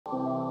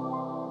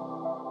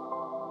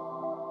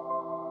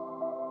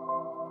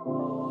My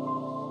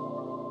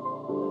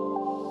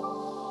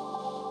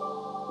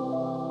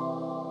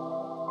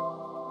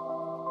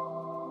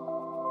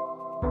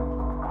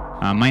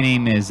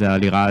name is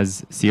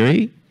Liraz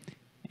Siri,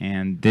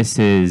 and this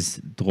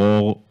is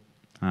Dror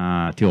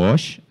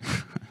Tirosh.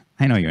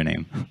 I know your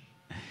name.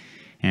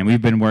 And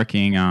we've been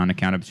working on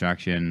account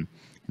abstraction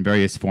in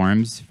various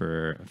forms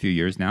for a few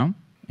years now.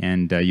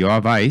 And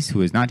Yoav Weiss,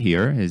 who is not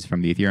here, is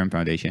from the Ethereum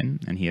Foundation,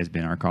 and he has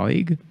been our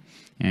colleague.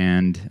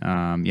 And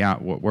yeah,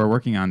 we're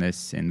working on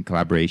this in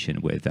collaboration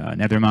with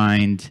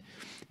Nethermind.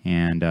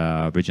 And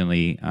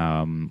originally,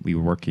 we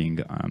were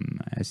working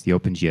as the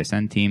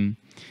OpenGSN team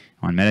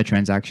on meta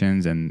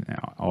transactions, and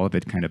all of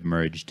it kind of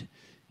merged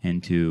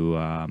into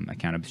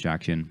account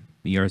abstraction,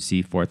 the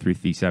ERC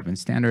 4337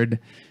 standard.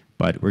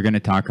 But we're going to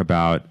talk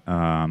about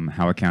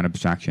how account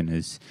abstraction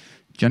is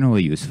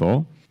generally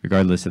useful,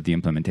 regardless of the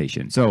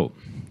implementation. So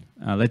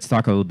let's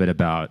talk a little bit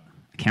about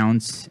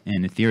accounts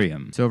in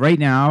Ethereum. So right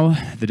now,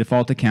 the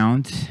default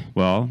account,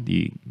 well,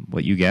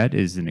 what you get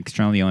is an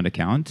externally owned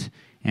account,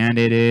 and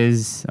it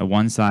is a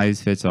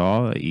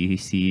one-size-fits-all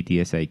EC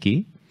DSI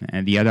key.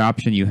 And the other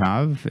option you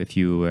have, if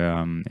you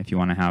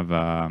want to have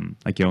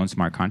like your own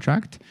smart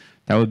contract,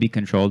 that would be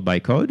controlled by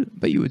code,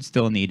 but you would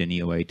still need an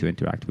EOA to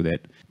interact with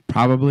it.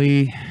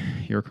 Probably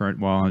your current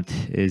wallet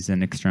is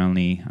an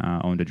externally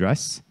owned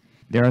address.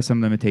 There are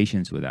some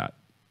limitations with that.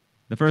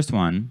 The first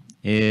one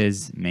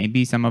is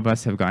maybe some of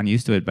us have gotten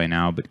used to it by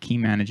now, but key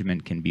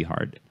management can be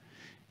hard.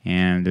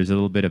 And there's a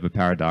little bit of a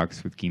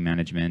paradox with key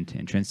management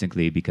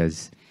intrinsically,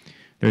 because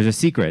there's a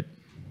secret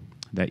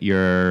that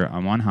you're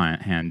on one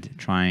hand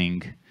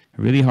trying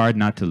really hard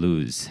not to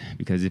lose,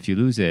 because if you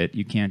lose it,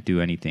 you can't do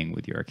anything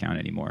with your account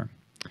anymore.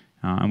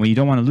 And when you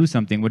don't want to lose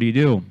something, what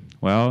do?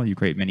 Well, you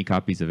create many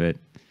copies of it,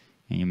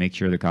 and you make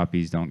sure the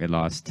copies don't get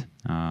lost.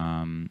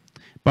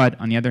 But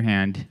on the other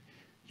hand,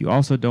 you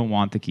also don't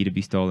want the key to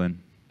be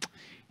stolen.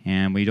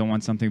 And when you don't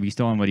want something to be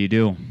stolen, what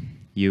do?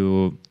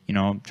 You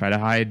try to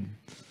hide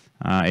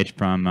it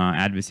from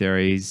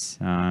adversaries,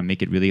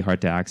 make it really hard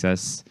to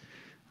access,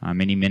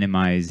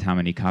 minimize how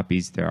many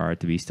copies there are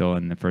to be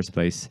stolen in the first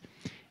place.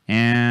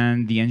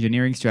 And the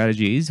engineering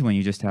strategies, when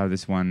you just have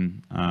this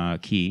one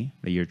key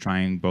that you're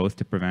trying both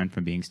to prevent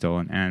from being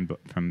stolen and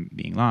from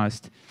being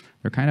lost,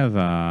 they're kind of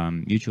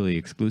mutually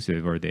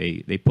exclusive, or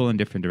they pull in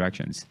different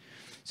directions.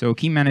 So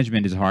key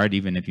management is hard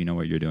even if you know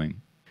what you're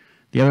doing.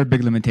 The other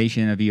big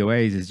limitation of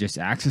EOAs is just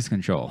access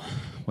control.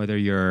 Whether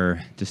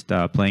you're just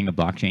playing a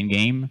blockchain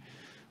game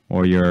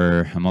or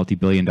you're a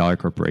multi-billion-dollar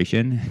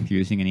corporation, if you're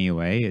using an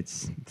EOA,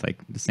 it's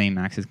like the same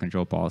access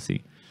control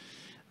policy.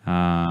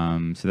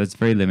 So that's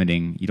very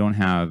limiting. You don't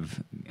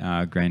have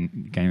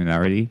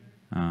granularity.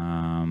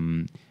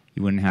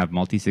 You wouldn't have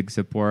multi-sig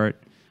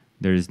support.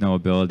 There's no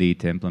ability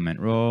to implement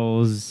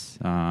roles.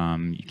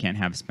 You can't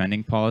have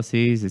spending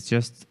policies. It's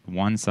just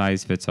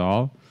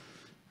one-size-fits-all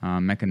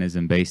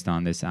mechanism based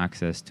on this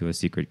access to a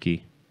secret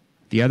key.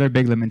 The other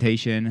big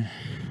limitation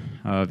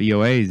of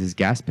EOAs is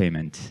gas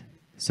payment.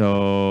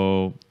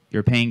 So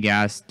you're paying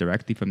gas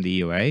directly from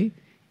the EOA,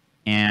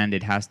 and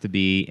it has to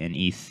be in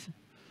ETH,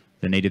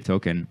 the native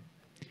token.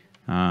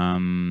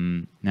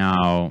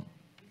 Now,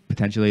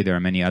 potentially there are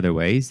many other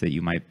ways that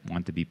you might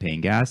want to be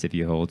paying gas. If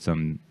you hold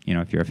some,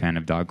 if you're a fan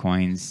of dog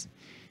coins,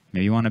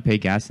 maybe you want to pay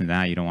gas in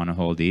that. You don't want to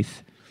hold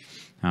ETH.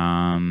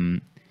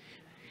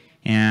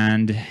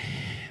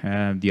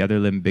 The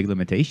other big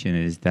limitation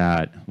is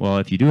that, well,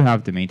 if you do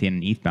have to maintain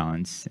an ETH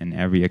balance in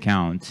every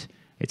account,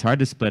 it's hard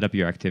to split up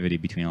your activity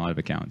between a lot of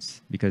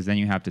accounts, because then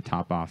you have to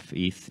top off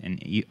ETH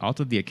in all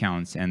of the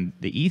accounts, and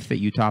the ETH that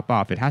you top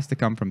off, it has to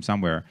come from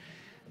somewhere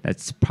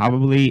that's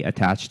probably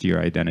attached to your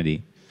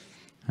identity.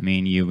 I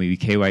mean, you maybe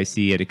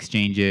KYC at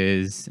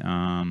exchanges,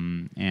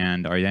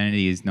 and our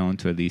identity is known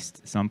to at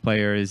least some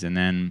players, and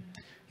then,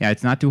 yeah,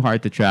 it's not too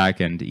hard to track,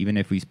 and even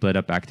if we split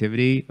up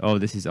activity, oh,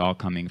 this is all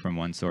coming from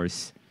one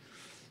source.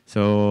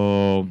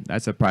 So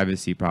that's a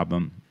privacy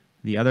problem.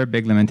 The other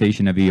big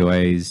limitation of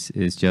EOAs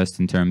is just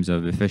in terms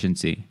of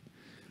efficiency.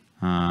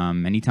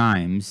 Many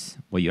times,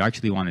 what you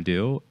actually want to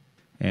do,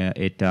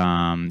 it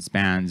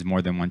spans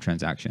more than one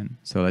transaction.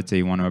 So let's say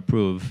you want to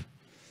approve,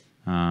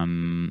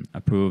 and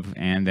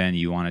then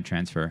you want to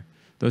transfer.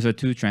 Those are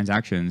two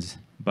transactions,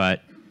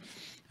 but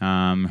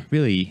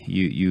really,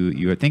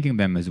 you are thinking of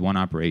them as one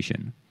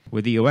operation.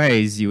 With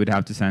EOAs, you would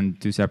have to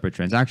send two separate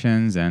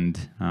transactions, and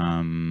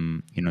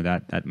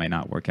that might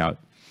not work out.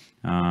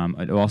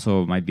 It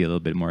also might be a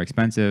little bit more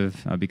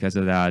expensive because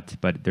of that,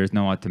 but there's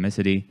no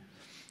atomicity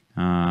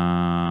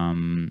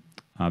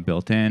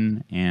built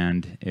in,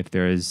 and if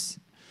there is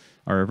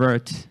a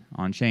revert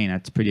on chain,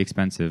 that's pretty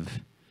expensive.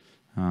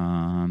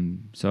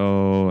 And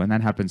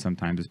that happens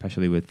sometimes,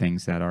 especially with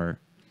things that are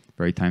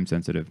very time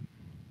sensitive.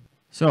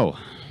 So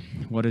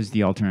what is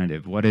the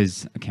alternative? What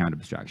is account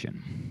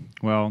abstraction?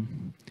 Well,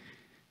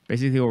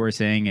 basically what we're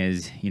saying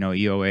is,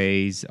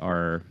 EOAs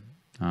are,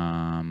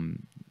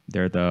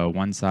 they're the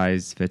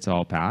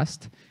one-size-fits-all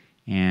past,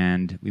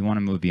 and we want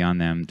to move beyond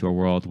them to a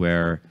world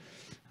where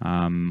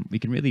we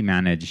can really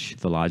manage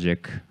the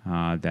logic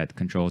that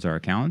controls our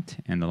account,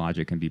 and the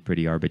logic can be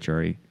pretty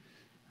arbitrary.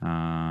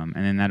 And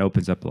then that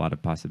opens up a lot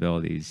of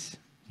possibilities.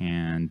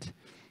 And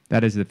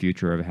that is the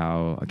future of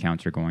how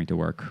accounts are going to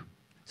work.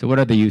 So what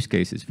are the use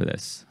cases for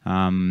this?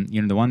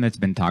 The one that's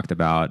been talked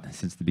about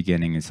since the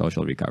beginning is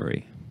social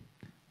recovery.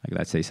 Like,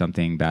 let's say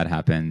something bad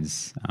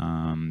happens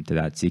to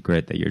that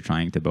secret that you're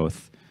trying to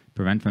both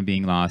prevent from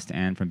being lost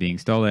and from being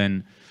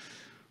stolen.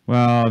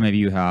 Well, maybe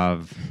you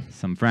have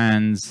some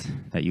friends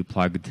that you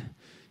plugged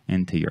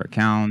into your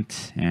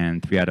account,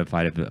 and 3 out of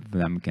 5 of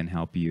them can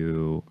help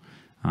you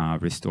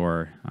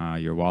restore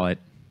your wallet.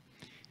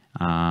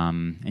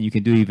 And you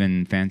can do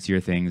even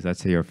fancier things. Let's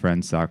say your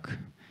friends suck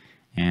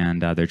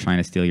and they're trying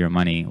to steal your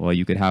money. Well,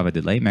 you could have a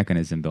delay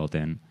mechanism built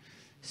in.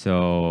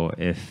 So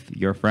if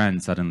your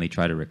friends suddenly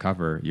try to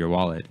recover your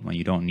wallet when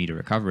you don't need a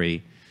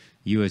recovery,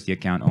 you as the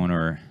account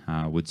owner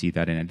would see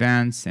that in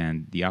advance,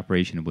 and the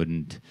operation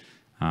wouldn't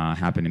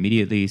happen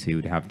immediately. So you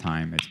would have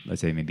time,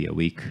 let's say maybe a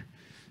week,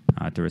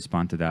 to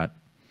respond to that.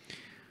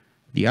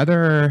 The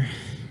other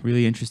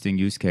really interesting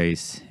use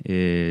case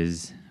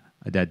is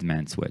a dead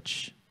man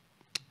switch.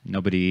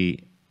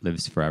 Nobody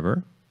lives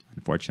forever,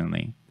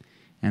 unfortunately.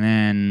 And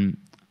then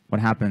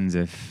what happens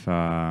if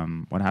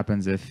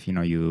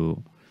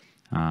you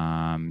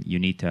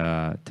need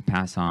to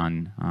pass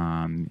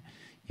on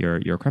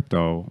your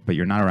crypto, but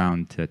you're not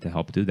around to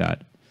help do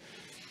that?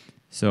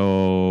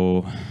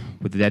 So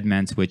with the dead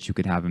man switch, you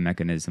could have a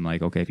mechanism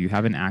like, okay, if you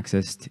haven't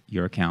accessed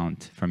your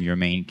account from your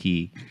main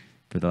key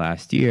for the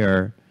last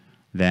year,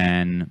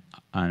 then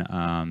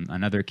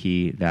another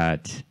key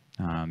that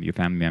your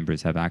family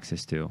members have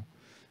access to,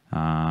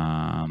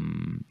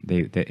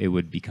 it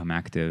would become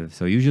active.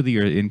 So usually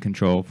you're in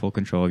control, full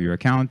control of your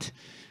account,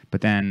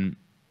 but then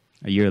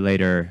a year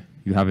later,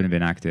 you haven't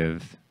been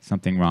active,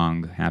 something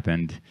wrong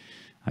happened,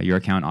 your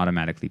account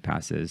automatically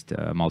passes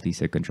to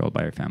multi-sig controlled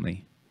by your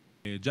family.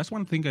 Just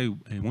one thing I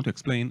want to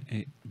explain.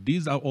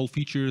 These are all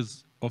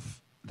features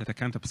that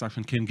account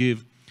abstraction can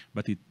give,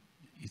 but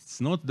it's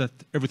not that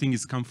everything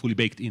is fully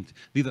baked in.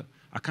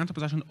 Account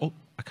abstraction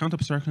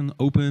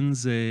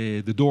opens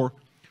the door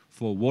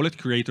for wallet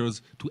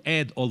creators to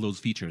add all those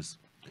features.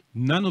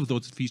 None of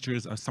those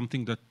features are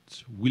something that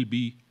will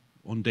be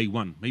on day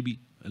one. Maybe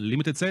a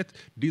limited set.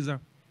 These are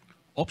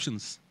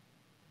options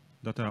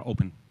that are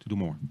open to do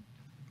more.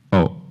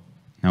 Oh.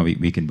 Now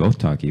we can both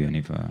talk, even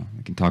if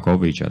we can talk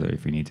over each other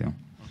if we need to.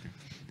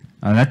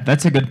 Okay.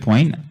 That's a good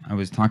point. I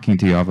was talking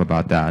to Yoav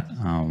about that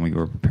when we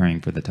were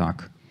preparing for the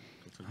talk.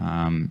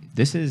 Maybe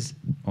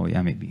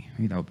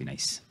that would be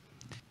nice.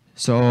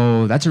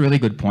 So that's a really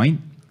good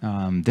point.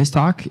 This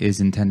talk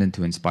is intended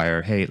to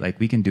inspire, hey, like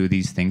we can do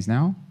these things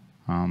now,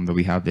 that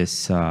we have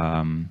this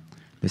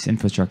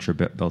infrastructure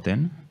built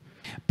in.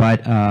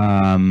 But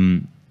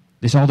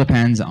this all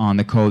depends on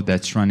the code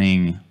that's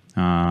running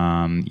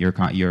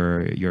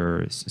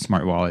your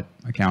smart wallet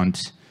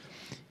account,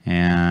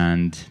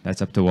 and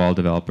that's up to all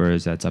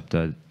developers. That's up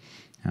to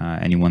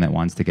anyone that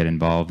wants to get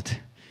involved,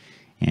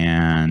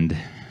 and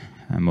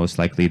most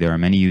likely there are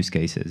many use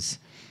cases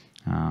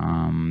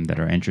that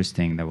are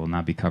interesting that will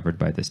not be covered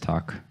by this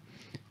talk.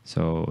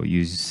 So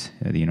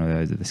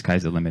the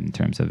sky's the limit in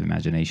terms of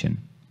imagination.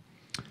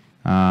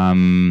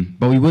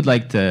 But we would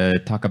like to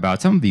talk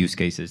about some of the use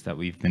cases that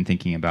we've been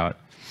thinking about.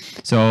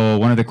 So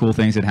one of the cool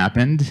things that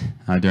happened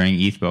during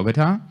ETH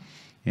Bogotá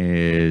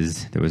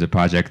is there was a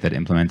project that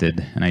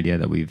implemented an idea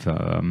that we've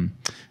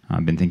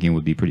been thinking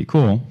would be pretty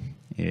cool.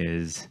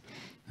 There's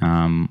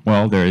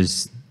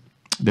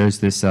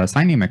this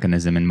signing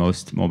mechanism in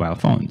most mobile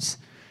phones.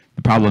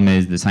 The problem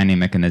is the signing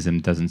mechanism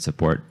doesn't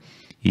support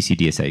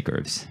ECDSA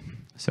curves,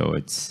 so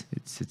it's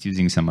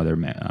using some other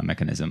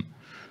mechanism.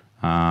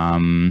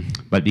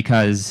 But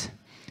because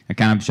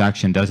account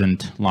abstraction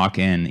doesn't lock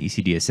in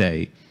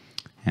ECDSA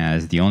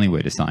as the only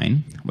way to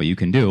sign, what you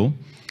can do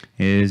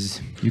is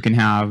you can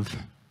have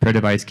per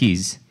device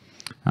keys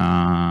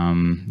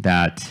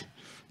that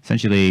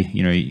essentially,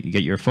 you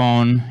get your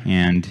phone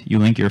and you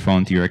link your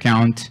phone to your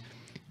account.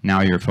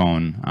 Now your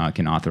phone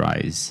can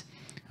authorize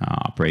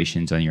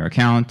operations on your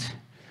account.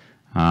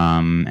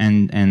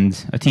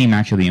 And a team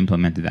actually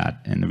implemented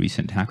that in the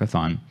recent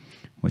hackathon,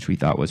 which we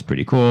thought was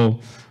pretty cool.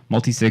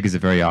 Multi-sig is a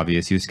very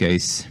obvious use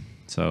case.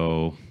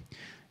 So,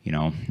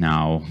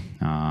 now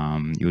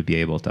you would be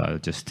able to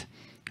just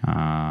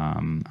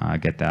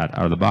get that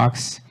out of the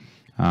box.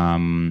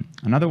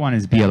 Another one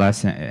is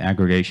BLS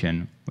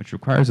aggregation, which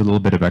requires a little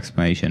bit of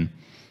explanation.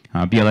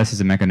 BLS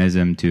is a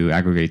mechanism to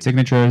aggregate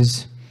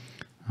signatures.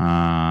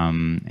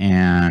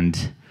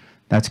 And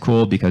that's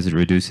cool because it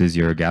reduces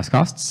your gas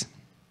costs.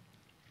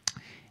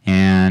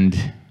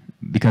 And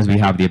because we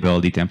have the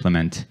ability to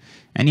implement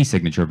any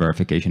signature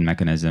verification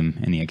mechanism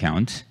in the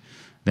account,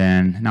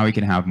 then now we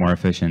can have more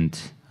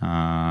efficient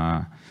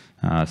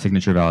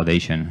signature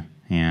validation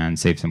and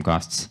save some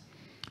costs.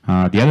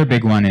 The other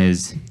big one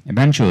is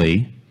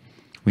eventually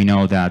we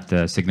know that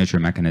the signature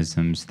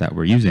mechanisms that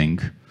we're using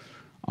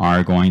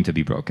are going to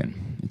be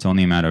broken. It's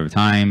only a matter of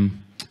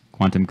time.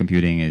 Quantum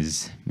computing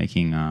is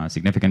making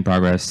significant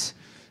progress.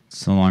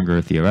 It's no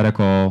longer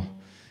theoretical.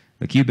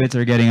 The qubits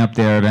are getting up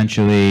there.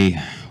 Eventually,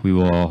 we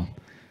will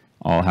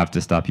all have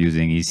to stop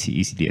using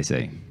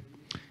ECDSA.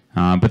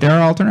 But there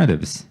are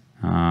alternatives.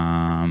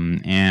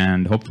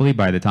 And hopefully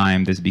by the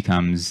time this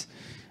becomes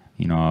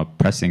a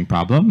pressing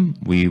problem,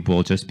 we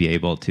will just be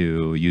able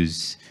to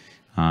use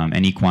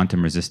any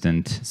quantum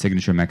resistant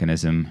signature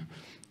mechanism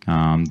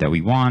that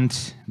we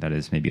want, that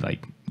is maybe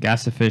like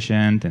gas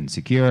efficient and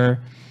secure.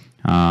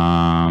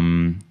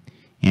 And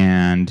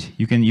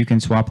you can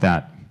swap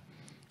that.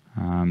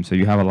 So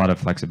you have a lot of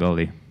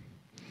flexibility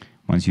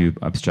once you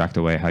abstract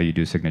away how you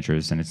do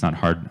signatures and it's not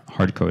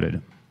hard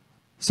coded.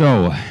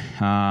 So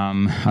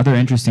other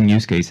interesting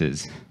use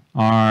cases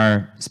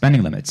are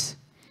spending limits.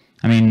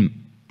 I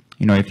mean,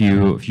 if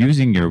you're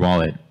using your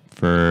wallet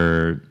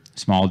for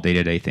small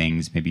day-to-day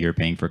things, maybe you're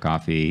paying for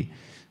coffee,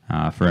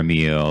 for a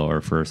meal,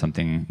 or for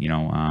something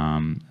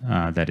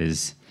that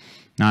is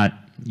not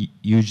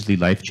usually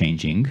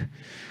life-changing,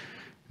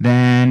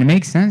 then it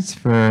makes sense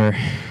for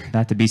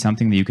that to be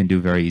something that you can do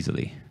very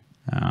easily.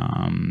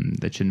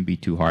 That shouldn't be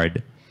too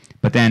hard.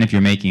 But then if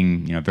you're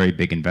making very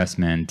big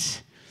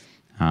investment,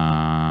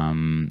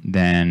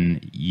 then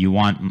you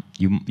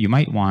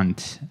might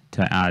want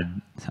to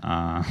add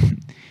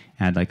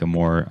like a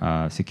more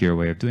secure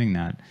way of doing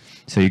that.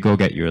 So you go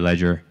get your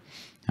ledger,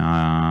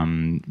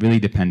 really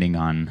depending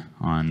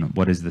on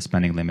what is the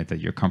spending limit that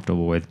you're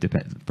comfortable with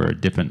for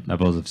different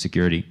levels of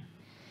security.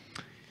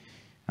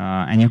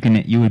 And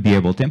you would be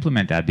able to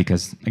implement that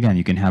because, again,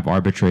 you can have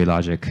arbitrary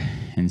logic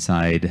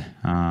inside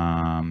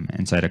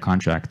a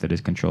contract that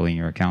is controlling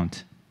your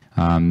account.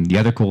 The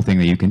other cool thing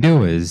that you can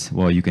do is,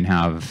 well, you can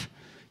have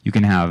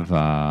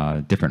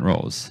different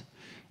roles,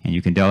 and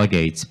you can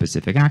delegate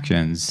specific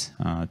actions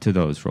to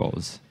those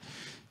roles.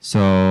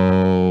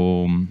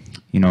 So,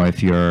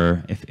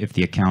 if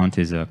the account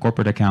is a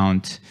corporate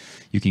account,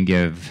 you can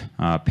give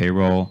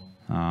payroll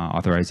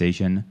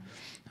authorization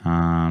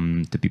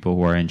to people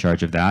who are in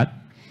charge of that.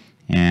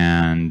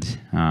 And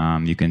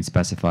you can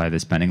specify the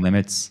spending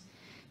limits.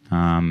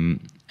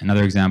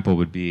 Another example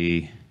would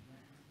be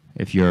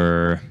if you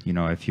have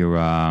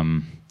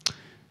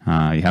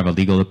a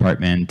legal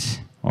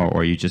department,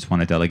 or you just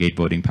want to delegate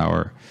voting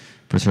power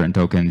for certain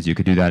tokens, you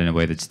could do that in a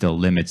way that still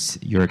limits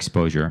your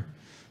exposure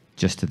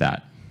just to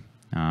that.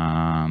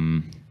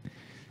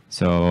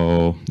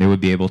 So they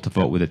would be able to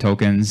vote with the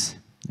tokens,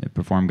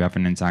 perform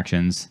governance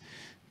actions,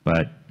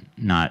 but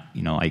not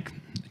like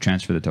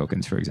transfer the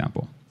tokens, for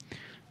example.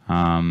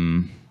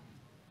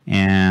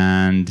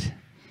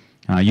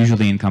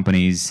 Usually in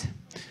companies,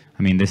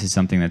 I mean, this is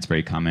something that's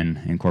very common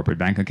in corporate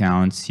bank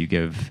accounts. You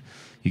give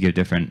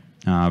different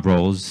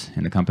roles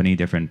in the company,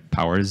 different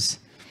powers.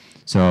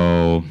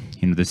 So,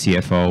 the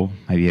CFO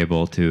might be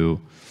able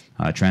to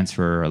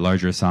transfer a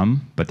larger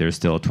sum, but there's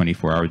still a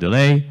 24-hour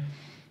delay.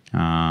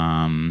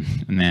 And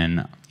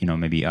then,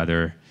 maybe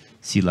other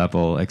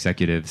C-level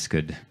executives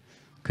could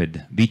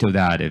veto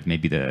that if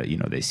maybe the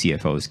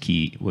CFO's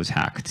key was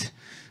hacked.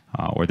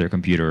 Or their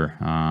computer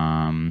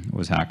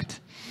was hacked,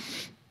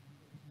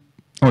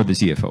 or the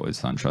CFO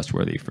is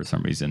untrustworthy for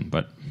some reason.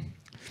 But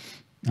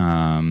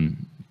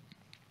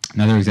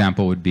another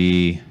example would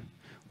be,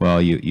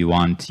 well, you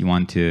want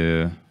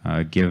to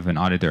give an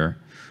auditor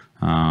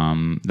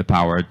the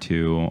power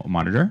to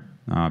monitor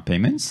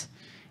payments,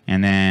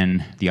 and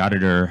then the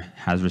auditor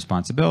has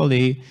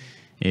responsibility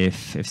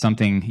if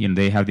something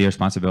they have the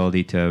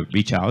responsibility to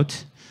reach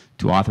out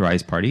to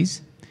authorized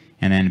parties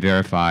and then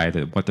verify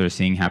that what they're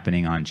seeing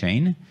happening on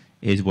chain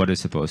is what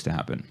is supposed to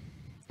happen.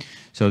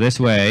 So this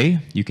way,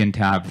 you can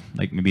have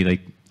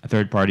maybe a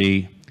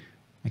third-party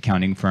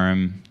accounting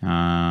firm,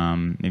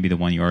 maybe the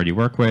one you already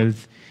work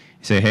with,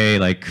 say, hey,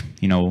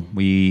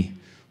 we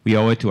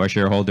owe it to our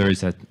shareholders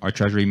that our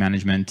treasury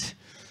management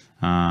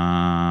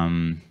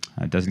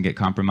doesn't get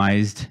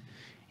compromised,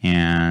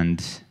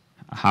 and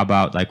how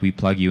about we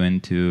plug you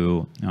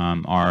into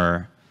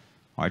our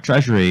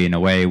treasury in a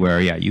way where,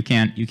 yeah, you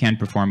can't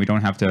perform. We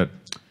don't have to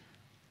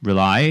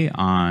rely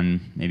on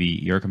maybe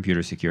your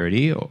computer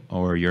security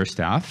or your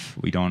staff.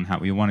 We don't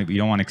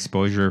want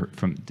exposure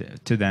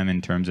to them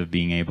in terms of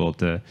being able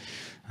to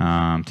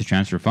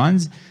transfer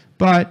funds,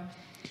 but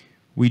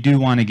we do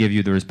want to give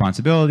you the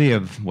responsibility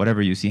of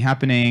whatever you see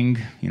happening.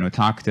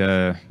 Talk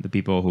to the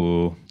people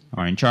who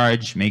are in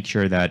charge, make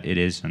sure that it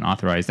is an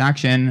authorized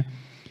action,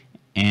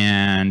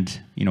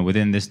 and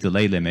within this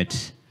delay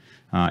limit.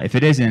 If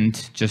it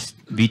isn't, just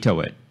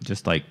veto it.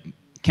 Just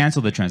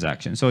cancel the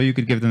transaction. So you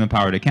could give them the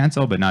power to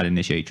cancel, but not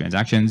initiate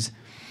transactions.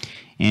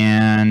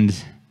 And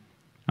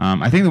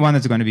I think the one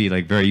that's going to be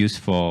very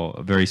useful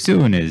very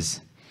soon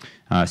is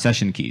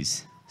session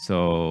keys.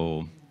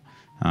 So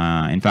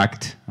in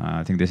fact,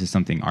 I think this is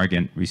something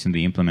Argent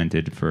recently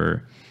implemented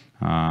for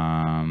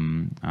their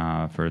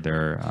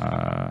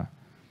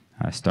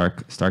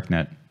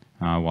Starknet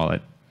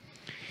wallet.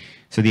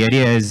 So the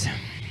idea is,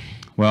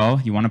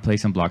 well, you want to play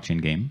some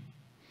blockchain game.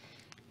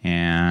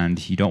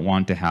 And you don't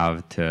want to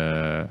have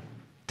to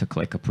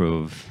click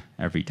approve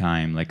every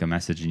time a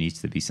message needs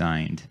to be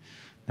signed.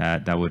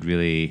 That would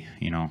really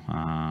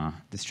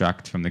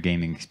distract from the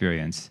gaming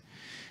experience.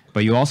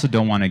 But you also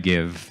don't want to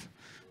give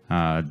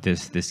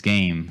this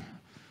game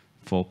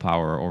full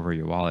power over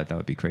your wallet. That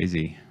would be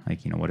crazy.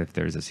 Like, you know, what if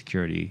there's a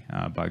security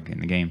bug in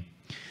the game?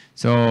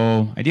 So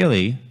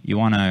ideally, you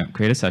want to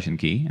create a session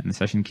key, and the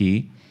session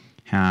key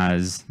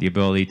has the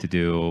ability to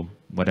do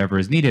whatever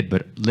is needed,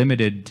 but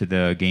limited to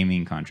the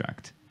gaming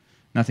contract,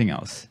 nothing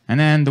else. And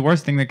then the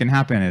worst thing that can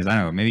happen is, I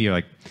don't know, maybe you're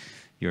like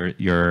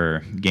your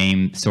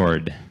game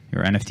sword,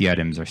 your NFT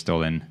items are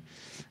stolen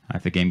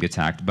if the game gets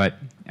hacked, but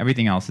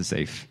everything else is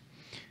safe.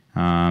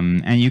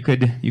 And you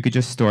could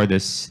just store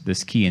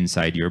this key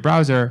inside your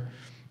browser.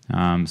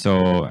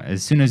 So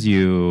as soon as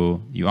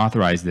you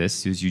authorize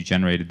this, as you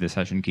generated the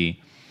session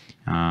key,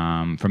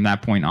 from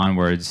that point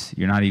onwards,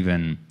 you're not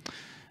even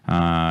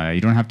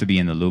you don't have to be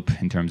in the loop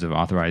in terms of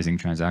authorizing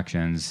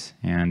transactions,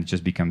 and it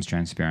just becomes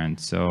transparent.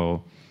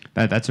 So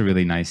that's a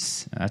really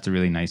nice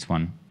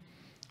one.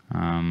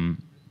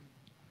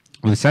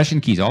 With session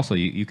keys, also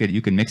you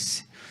can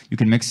mix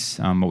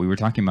what we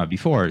were talking about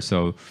before.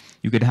 So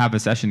you could have a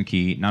session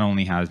key not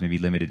only has maybe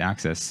limited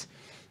access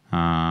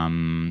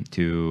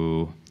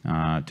to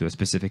a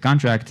specific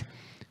contract,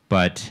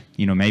 but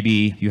you know,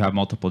 maybe you have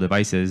multiple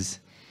devices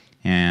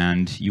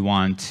and you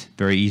want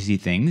very easy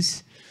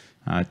things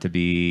to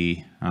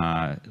be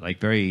like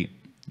very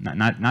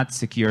not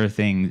secure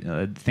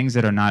things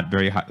that are not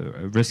very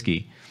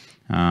risky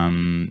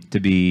to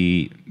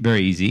be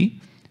very easy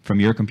from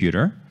your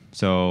computer.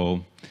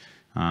 So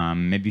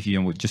maybe if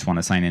you just want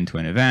to sign into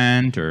an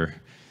event or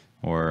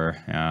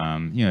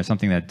you know,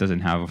 something that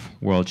doesn't have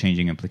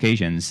world-changing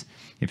implications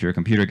if your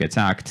computer gets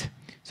hacked,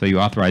 so you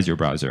authorize your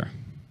browser,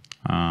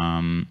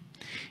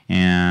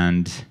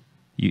 and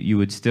you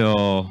would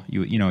still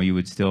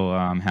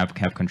have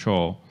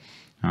control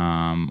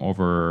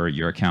over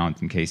your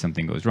account in case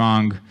something goes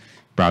wrong.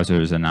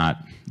 Browsers are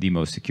not the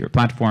most secure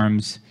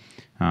platforms,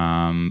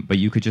 but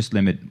you could just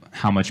limit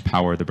how much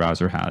power the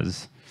browser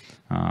has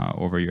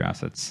over your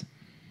assets.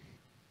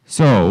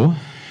 So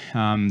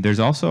there's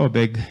also a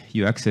big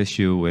UX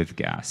issue with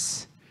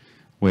gas,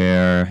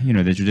 where you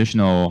know, the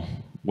traditional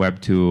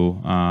Web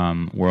 2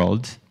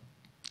 world,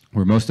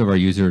 where most of our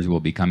users will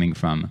be coming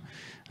from,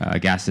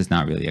 gas is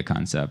not really a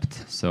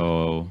concept.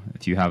 So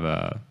if you have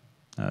a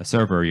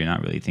server, you're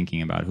not really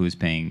thinking about who's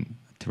paying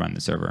to run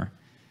the server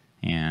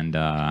and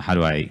how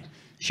do I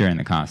share in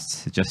the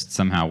costs. It just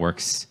somehow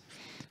works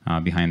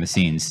behind the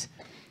scenes.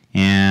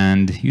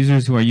 And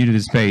users who are new to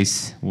the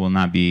space will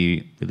not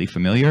be really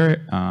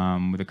familiar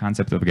with the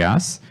concept of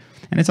gas.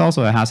 And it's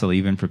also a hassle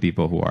even for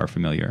people who are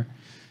familiar.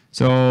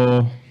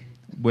 So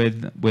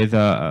with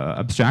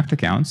abstract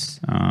accounts,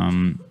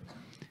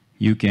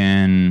 you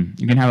can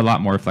have a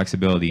lot more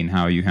flexibility in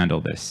how you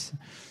handle this.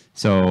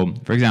 So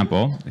for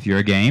example, if you're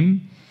a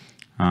game,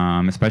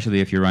 especially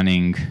if you're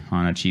running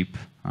on a cheap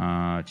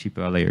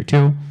layer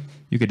 2,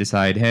 you could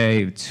decide,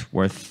 hey, it's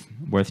worth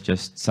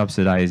just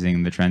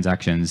subsidizing the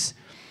transactions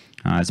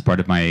as part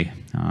of my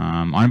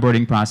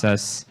onboarding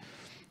process.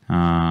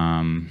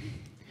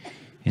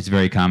 It's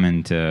very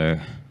common to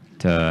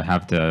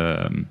have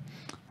to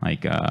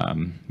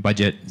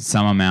budget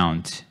some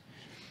amount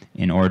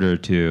in order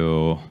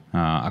to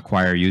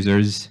acquire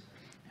users.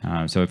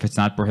 So if it's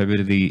not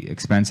prohibitively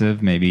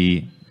expensive,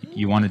 maybe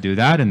you want to do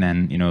that, and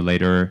then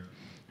later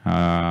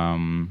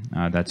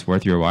that's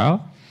worth your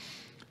while.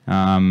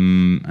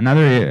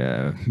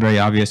 Another very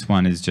obvious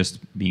one is just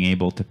being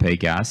able to pay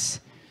gas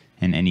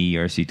in any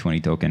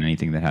ERC20 token,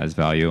 anything that has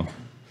value.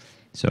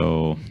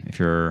 So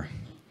if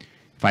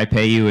I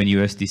pay you in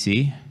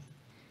USDC,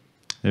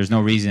 there's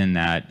no reason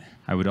that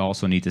I would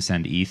also need to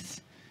send ETH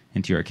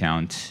into your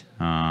account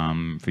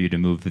for you to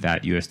move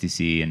that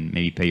USDC and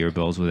maybe pay your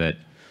bills with it.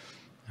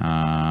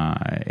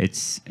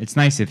 It's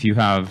nice if you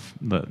have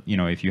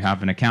if you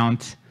have an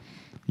account,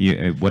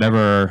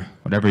 whatever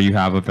you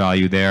have of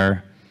value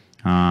there.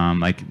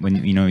 Like when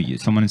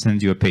someone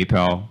sends you a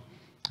PayPal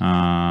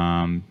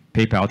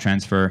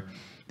transfer,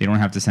 they don't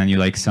have to send you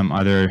like some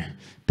other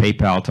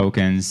PayPal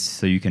tokens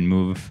so you can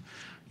move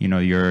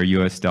your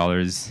US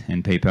dollars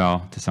in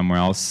PayPal to somewhere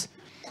else.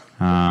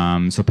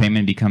 So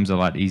payment becomes a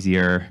lot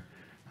easier.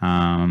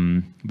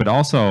 But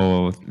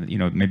also,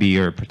 maybe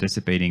you're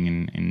participating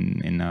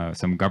in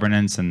some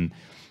governance, and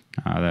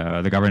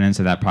the governance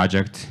of that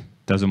project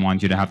doesn't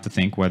want you to have to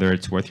think whether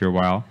it's worth your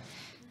while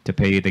to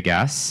pay the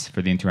gas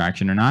for the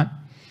interaction or not.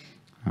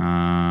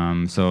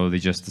 So they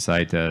just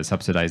decide to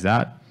subsidize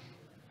that.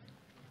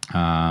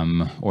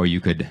 Or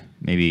you could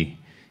maybe,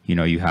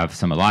 you have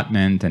some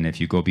allotment, and if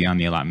you go beyond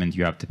the allotment,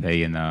 you have to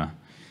pay in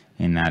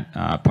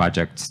that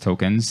project's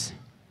tokens.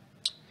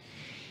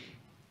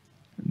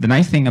 The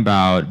nice thing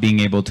about being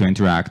able to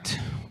interact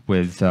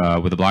with a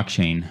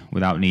blockchain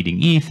without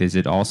needing ETH is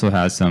it also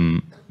has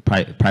some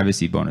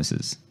privacy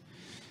bonuses.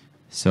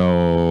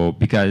 So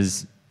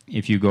because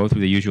if you go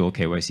through the usual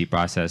KYC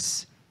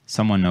process,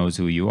 someone knows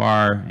who you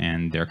are,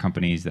 and there are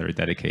companies that are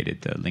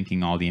dedicated to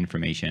linking all the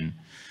information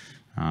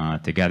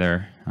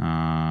together,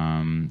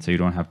 so you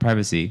don't have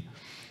privacy.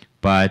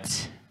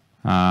 But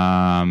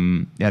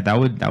yeah, that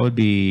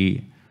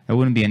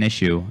wouldn't be an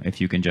issue if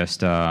you can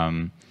just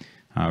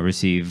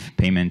receive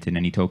payment in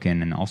any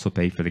token and also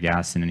pay for the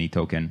gas in any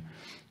token.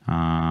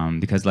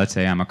 Because let's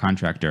say I'm a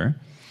contractor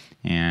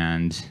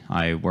and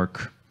I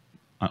work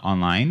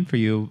online for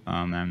you,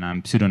 and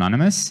I'm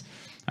pseudonymous.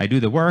 I do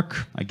the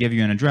work, I give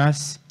you an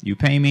address, you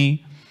pay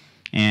me,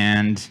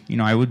 and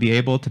I would be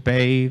able to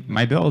pay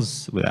my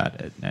bills with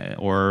that,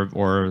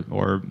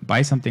 or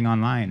buy something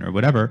online or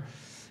whatever,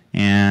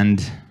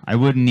 and I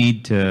wouldn't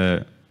need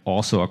to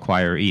also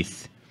acquire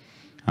ETH.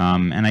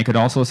 And I could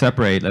also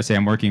separate. Let's say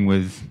I'm working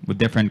with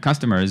different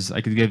customers.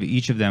 I could give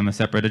each of them a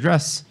separate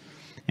address,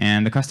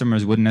 and the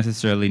customers wouldn't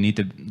necessarily need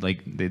to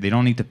they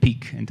don't need to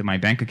peek into my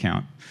bank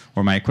account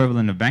or my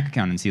equivalent of bank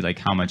account and see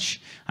how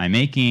much I'm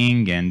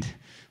making and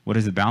what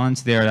is the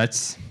balance there.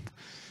 That's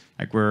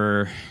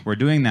we're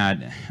doing that,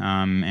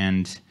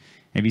 and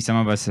maybe some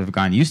of us have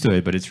gotten used to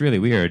it, but it's really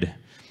weird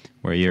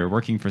where you're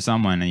working for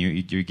someone and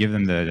you give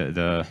them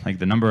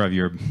the number of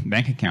your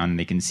bank account and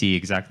they can see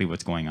exactly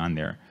what's going on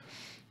there.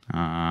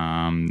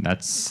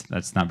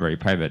 That's not very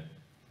private.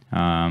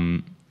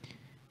 And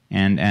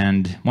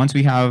once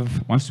we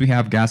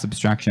have gas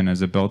abstraction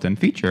as a built-in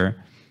feature,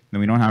 then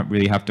we don't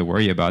really have to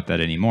worry about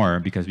that anymore,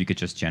 because we could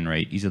just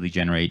easily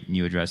generate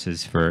new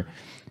addresses for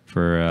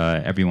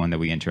everyone that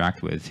we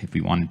interact with if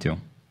we wanted to.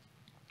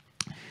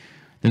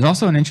 There's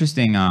also an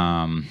interesting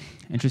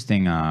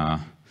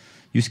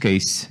use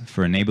case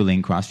for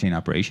enabling cross-chain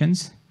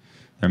operations.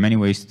 There are many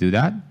ways to do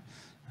that.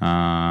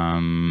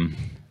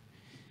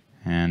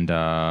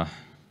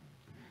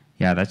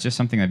 Yeah, that's just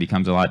something that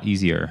becomes a lot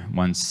easier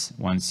once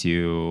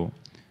you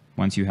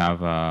have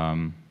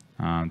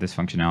this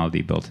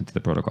functionality built into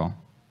the protocol.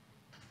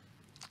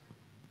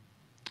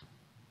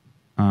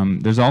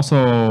 There's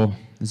also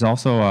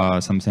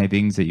some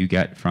savings that you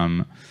get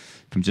from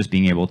just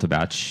being able to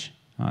batch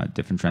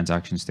different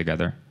transactions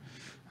together.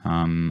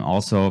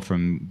 Also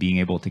from being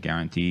able to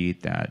guarantee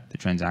that the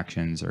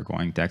transactions are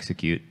going to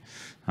execute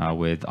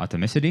with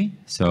atomicity.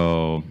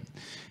 So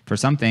for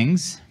some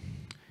things,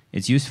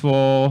 it's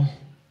useful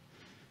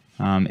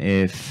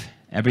if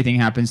everything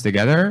happens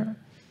together,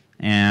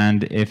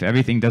 and if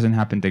everything doesn't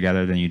happen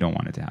together, then you don't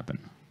want it to happen.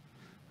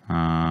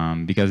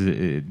 Because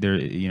it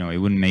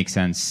wouldn't make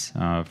sense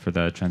for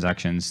the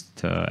transactions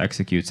to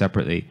execute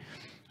separately.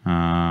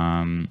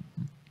 And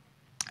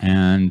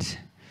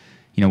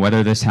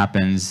whether this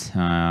happens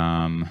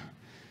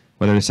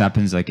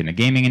like in a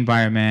gaming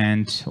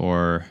environment,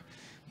 or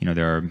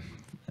there are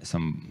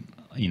some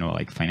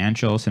like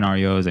financial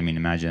scenarios. I mean,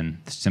 imagine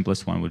the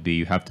simplest one would be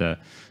you have to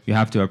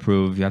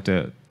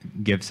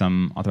give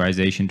some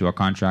authorization to a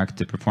contract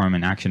to perform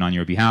an action on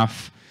your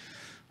behalf,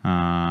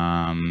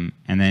 and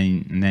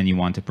then you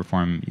want to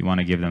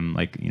give them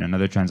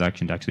another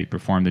transaction to actually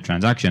perform the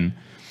transaction,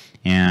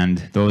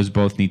 and those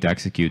both need to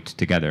execute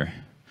together.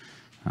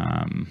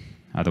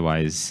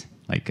 Otherwise,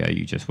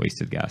 you just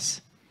wasted gas.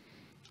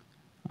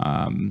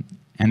 And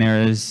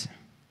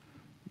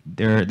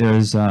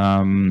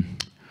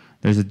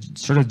there's a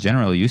sort of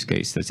general use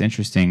case that's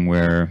interesting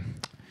where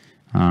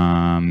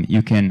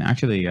you can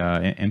actually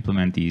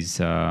implement these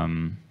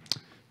time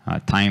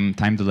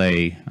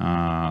delay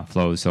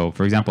flows. So,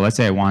 for example, let's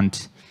say I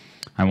want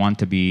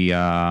to be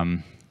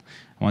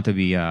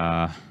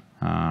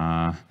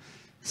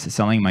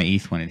selling my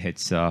ETH when it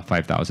hits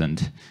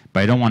 5,000,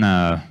 but I don't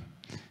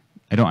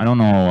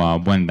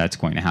know when that's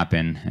going to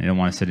happen. I don't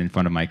want to sit in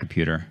front of my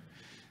computer.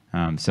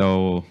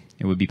 So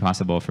it would be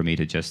possible for me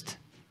to just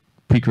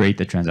pre-create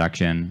the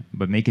transaction,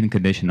 but make it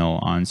conditional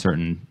on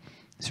certain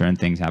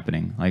things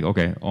happening. Like,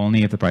 okay,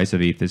 only if the price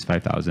of ETH is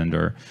 5,000,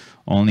 or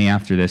only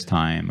after this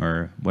time,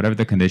 or whatever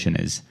the condition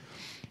is.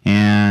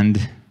 And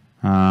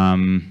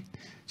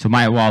so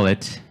my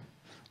wallet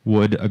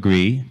would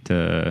agree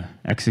to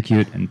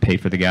execute and pay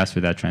for the gas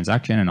for that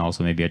transaction, and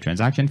also maybe a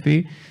transaction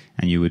fee,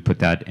 and you would put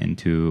that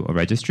into a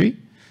registry,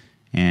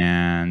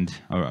 and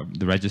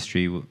the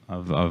registry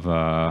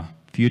of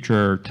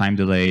future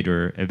time-delayed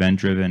or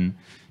event-driven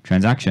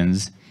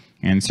transactions.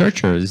 And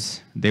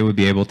searchers, they would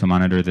be able to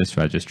monitor this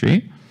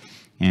registry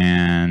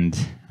and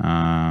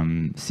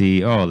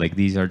see,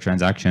 these are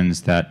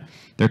transactions that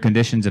their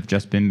conditions have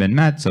just been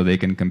met, so they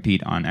can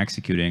compete on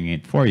executing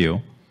it for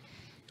you.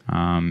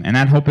 And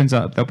that opens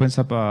up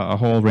a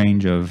whole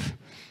range of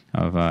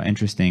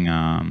interesting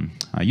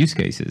use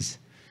cases,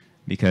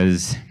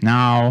 because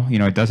now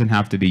it doesn't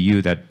have to be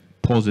you that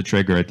pulls the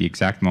trigger at the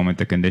exact moment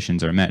the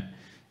conditions are met.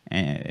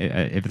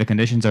 If the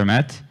conditions are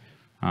met,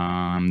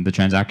 the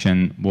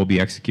transaction will be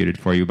executed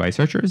for you by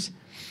searchers,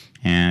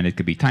 and it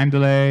could be time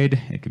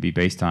delayed. It could be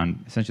based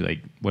on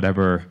essentially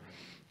whatever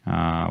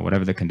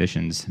the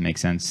conditions make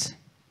sense.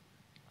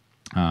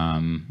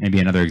 Maybe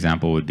another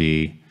example would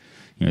be,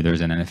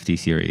 there's an NFT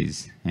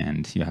series,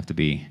 and you have to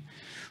be,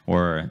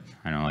 or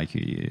I don't know,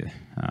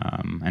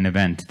 an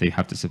event that you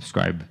have to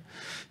subscribe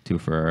to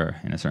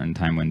in a certain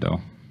time window.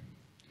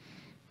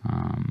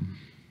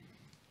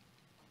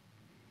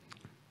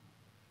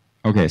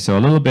 Okay, so a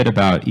little bit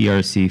about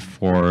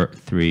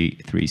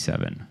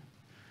ERC-4337,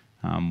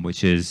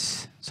 which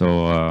is,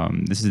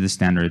 this is the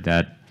standard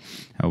that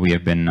we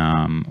have been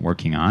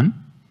working on.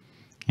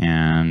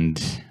 And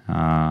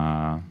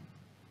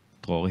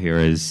Dror here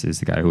is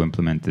the guy who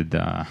implemented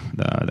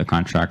the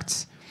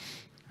contracts.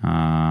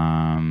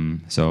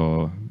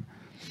 So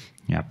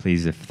yeah,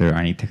 please, if there are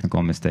any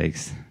technical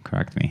mistakes,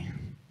 correct me.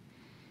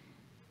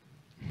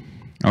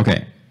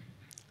 Okay.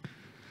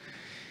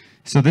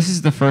 So this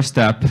is the first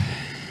step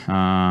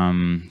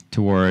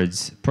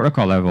towards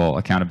protocol level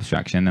account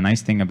abstraction. The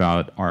nice thing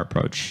about our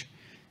approach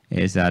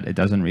is that it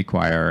doesn't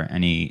require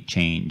any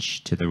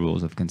change to the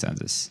rules of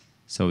consensus.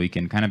 So we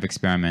can kind of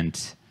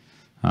experiment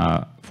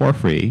for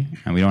free,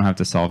 and we don't have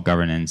to solve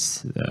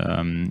governance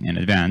in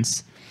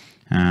advance.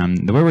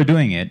 The way we're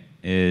doing it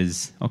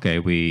is, okay,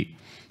 we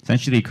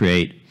essentially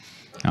create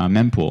a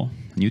mempool,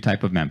 a new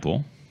type of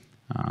mempool,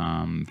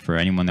 for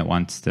anyone that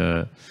wants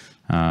to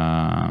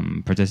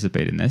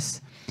participate in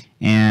this.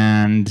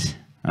 And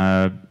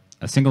a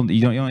single,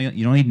 you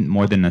don't need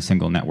more than a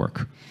single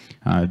network.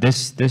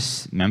 This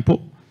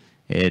mempool,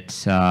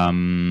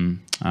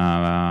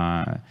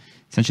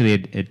 essentially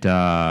it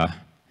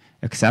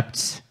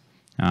accepts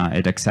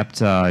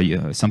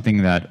something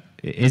that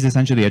is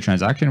essentially a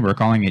transaction. We're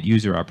calling it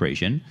user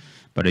operation,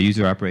 but a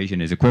user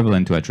operation is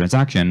equivalent to a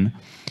transaction,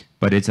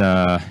 but it's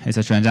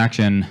a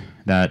transaction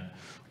that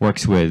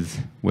works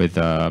with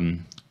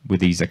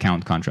these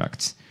account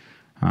contracts.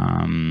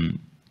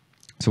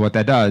 So what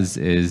that does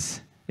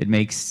is it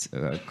makes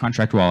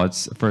contract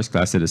wallets a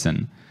first-class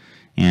citizen,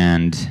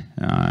 and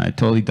it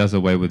totally does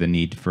away with the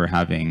need for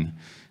having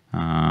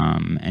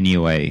an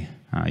EOA.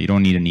 You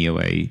don't need an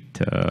EOA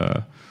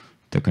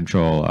to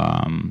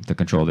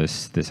control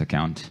this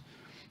account.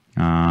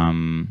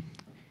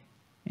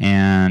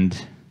 And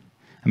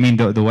I mean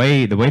the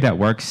way that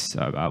works.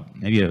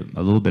 Maybe a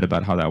little bit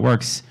about how that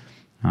works.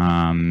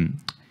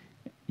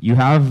 You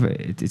have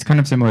it's kind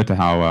of similar to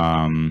how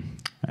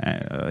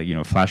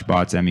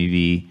Flashbots,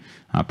 MEV,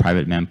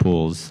 private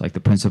mempools. Like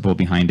the principle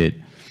behind it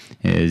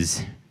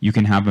is you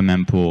can have a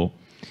mempool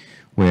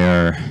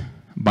where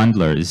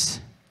bundlers,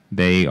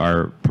 they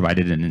are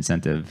provided an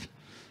incentive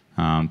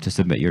to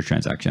submit your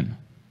transaction,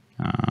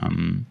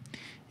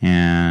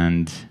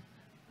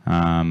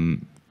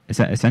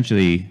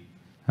 essentially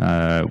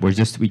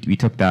we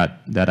took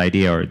that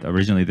idea, or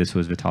originally this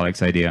was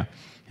Vitalik's idea,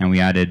 and we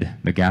added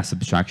the gas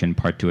abstraction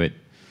part to it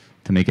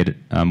to make it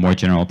more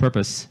general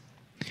purpose.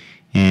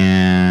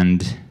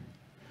 And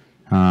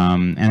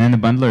then the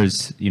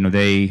bundlers,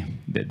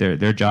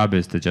 their job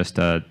is to just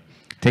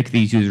take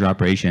these user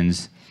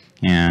operations,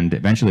 and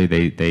eventually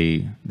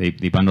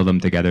they bundle them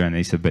together and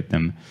they submit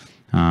them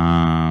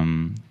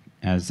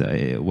as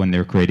when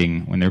they're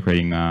creating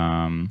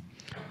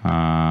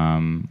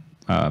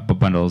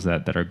bundles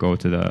that are go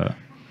to the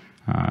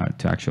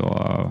to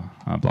actual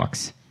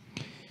blocks.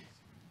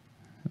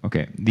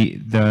 Okay. The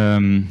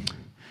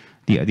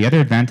other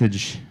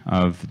advantage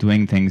of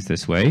doing things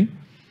this way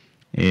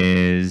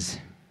is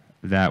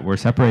that we're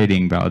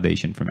separating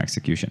validation from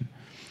execution.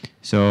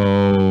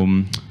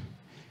 So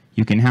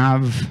you can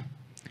have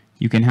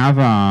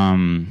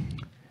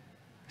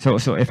so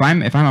if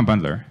I'm a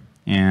bundler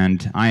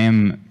and I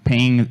am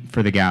paying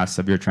for the gas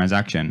of your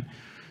transaction,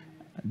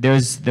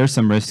 there's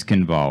some risk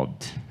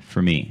involved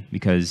for me,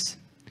 because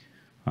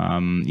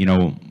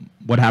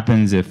what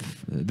happens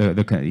if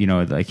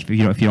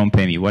if you don't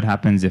pay me? What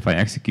happens if I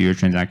execute your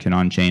transaction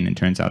on chain and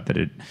turns out that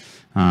it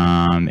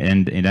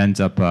ends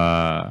up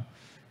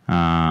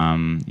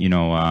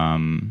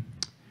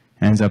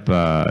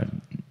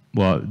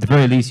well, at the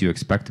very least you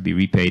expect to be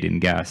repaid in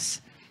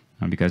gas,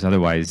 because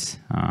otherwise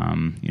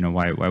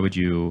why would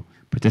you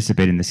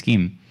participate in the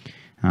scheme?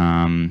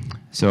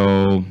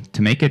 So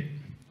to make it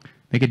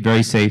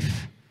very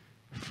safe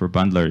for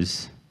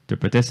bundlers to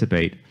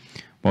participate,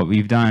 what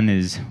we've done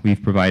is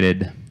we've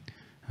provided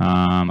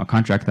a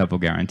contract level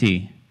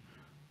guarantee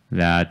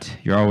that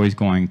you're always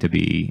going to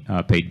be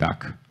paid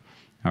back,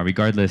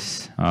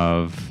 regardless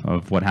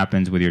of what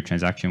happens with your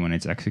transaction when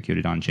it's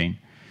executed on chain.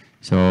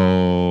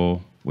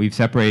 So we've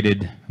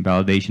separated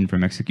validation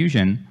from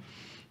execution,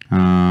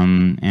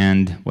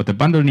 and what the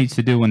bundler needs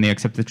to do when they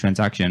accept the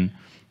transaction,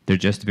 they're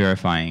just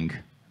verifying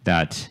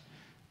that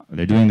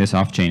they're doing this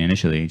off chain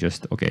initially.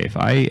 Just okay, if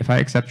I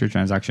accept your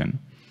transaction,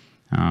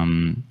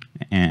 and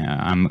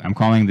I'm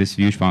calling this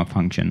view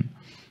function,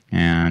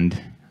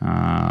 and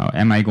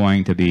am I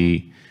going to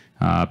be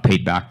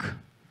paid back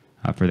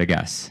for the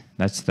gas?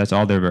 That's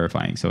all they're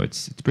verifying. So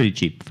it's pretty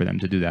cheap for them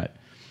to do that.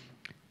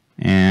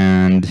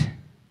 And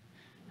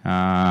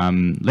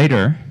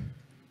later,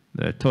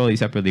 totally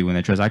separately, when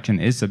the transaction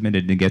is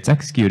submitted, it gets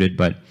executed,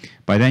 but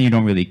by then you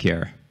don't really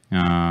care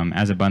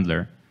as a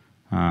bundler.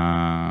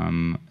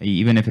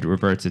 Even if it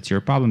reverts, it's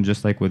your problem,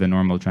 just like with a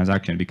normal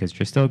transaction, because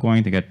you're still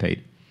going to get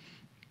paid.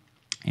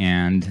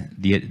 And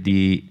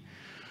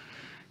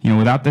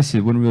without this,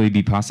 it wouldn't really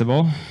be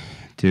possible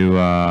to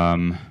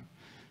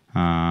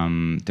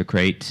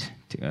create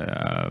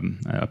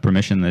a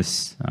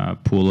permissionless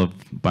pool of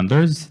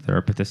bundlers that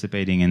are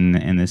participating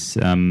in this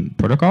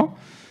protocol,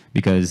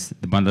 because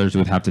the bundlers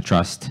would have to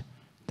trust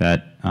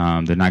that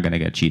they're not going to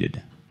get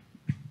cheated.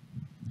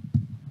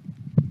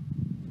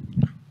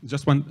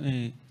 Just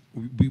one,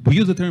 we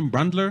use the term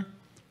bundler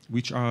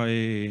which are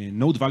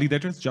node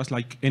validators, just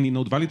like any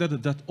node validator,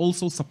 that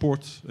also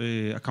support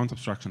account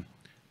abstraction.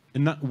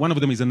 And one of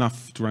them is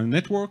enough to run a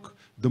network.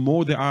 The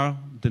more there are,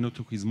 the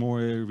network is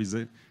more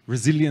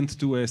resilient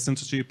to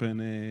censorship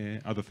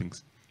and other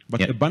things.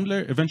 But a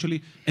bundler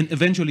eventually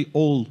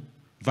all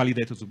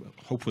validators,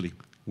 hopefully,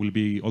 will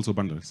be also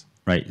bundlers.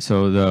 Right.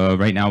 So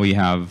right now we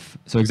have,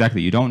 so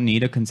exactly, you don't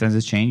need a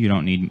consensus chain. You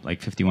don't need like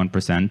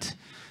 51%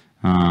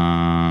 of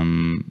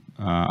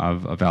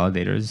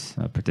validators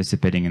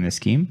participating in this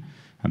scheme,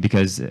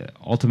 because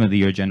ultimately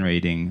you're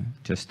generating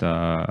just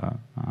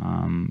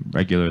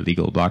regular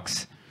legal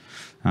blocks.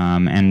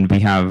 And we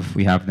have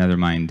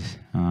Nethermind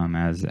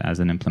as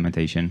an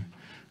implementation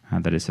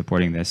that is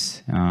supporting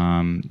this.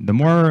 The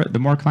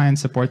more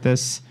clients support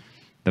this,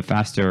 the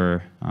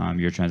faster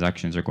your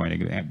transactions are going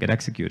to get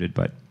executed.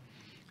 But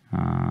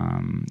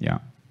yeah.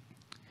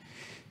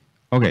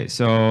 Okay,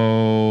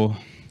 so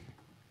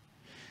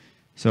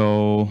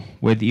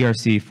with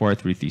ERC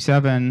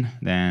 4337,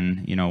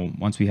 then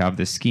once we have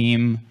this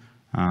scheme,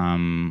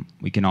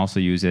 we can also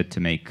use it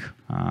to make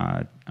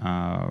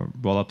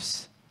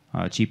rollups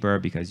cheaper,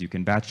 because you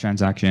can batch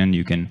transaction,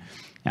 you can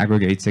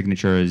aggregate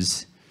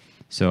signatures.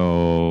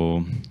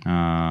 So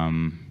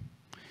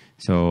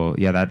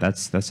yeah,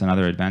 that's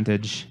another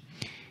advantage.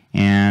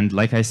 And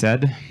like I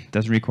said, it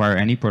doesn't require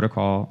any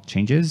protocol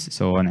changes.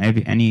 So on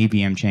any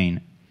EVM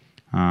chain,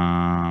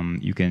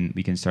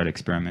 we can start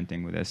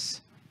experimenting with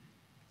this.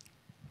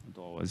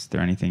 Is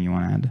there anything you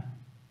want to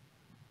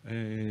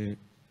add?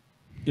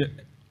 Yeah.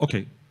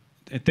 Okay.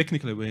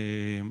 Technically,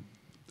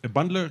 a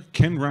bundler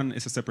can run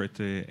as a separate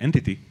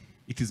entity.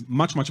 It is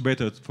much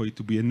better for it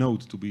to be a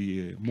node, to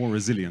be more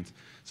resilient.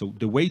 So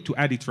the way to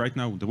add it right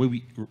now, the way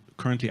we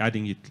currently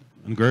adding it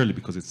ungirly,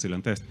 because it's still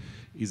on test,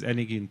 is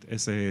adding it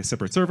as a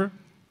separate server.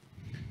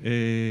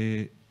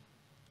 The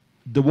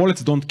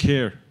wallets don't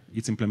care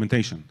its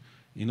implementation.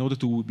 In order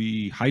to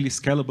be highly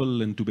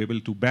scalable and to be able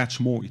to batch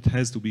more, it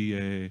has to be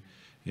a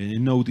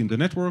node in the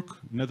network.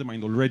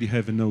 Nethermind already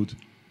have a node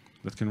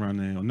that can run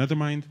on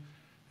Nethermind,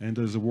 and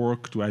there's a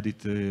work to add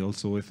it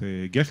also with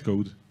a get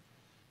code.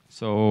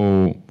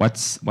 So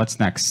what's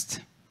next?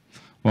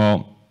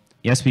 Well,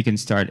 yes, we can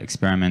start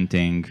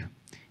experimenting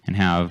and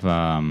have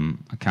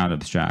account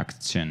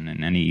abstraction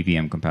in any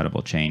EVM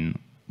compatible chain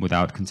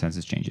without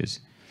consensus changes.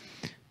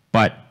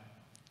 But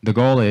the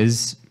goal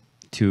is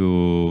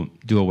to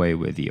do away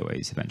with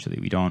EOAs eventually.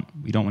 We don't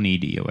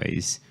need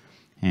EOAs,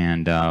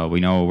 and we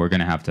know we're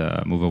going to have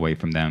to move away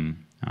from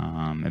them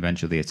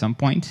eventually at some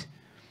point.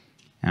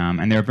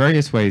 And there are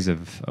various ways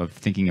of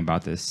thinking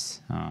about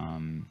this.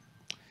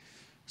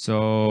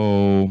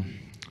 So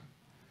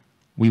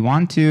we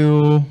want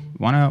to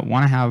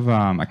have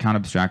account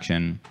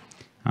abstraction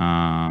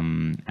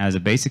as a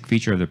basic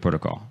feature of the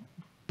protocol,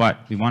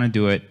 but we want to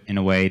do it in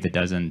a way that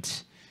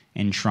doesn't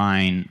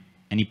enshrine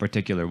any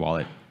particular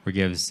wallet or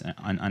gives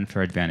an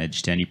unfair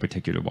advantage to any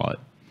particular wallet.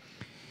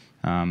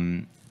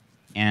 And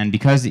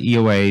because the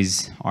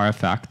EOAs are a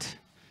fact,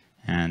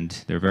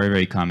 and they're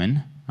very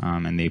common,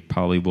 and they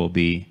probably will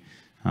be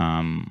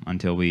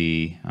until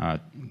we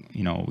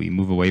we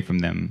move away from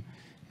them,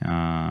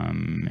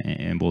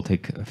 and will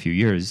take a few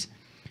years.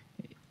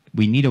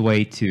 We need a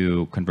way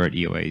to convert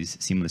EOAs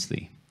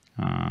seamlessly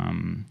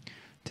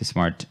to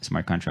smart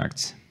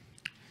contracts.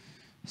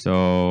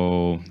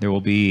 So there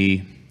will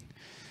be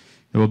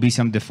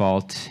some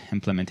default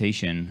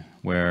implementation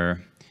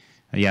where,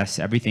 yes,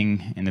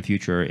 everything in the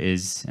future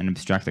is an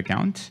abstract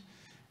account,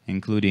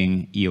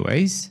 including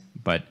EOAs.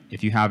 But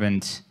if you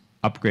haven't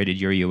upgraded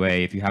your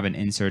EOA, if you haven't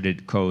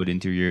inserted code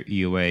into your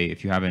EOA,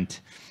 if you haven't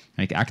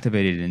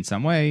activated it in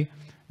some way,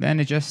 then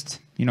it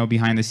just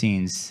behind the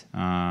scenes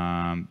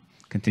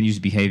continues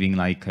behaving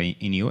like an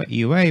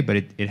EOA, but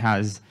it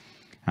has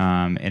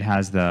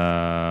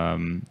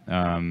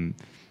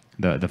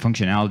the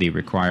functionality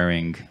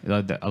requiring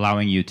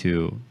allowing you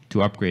to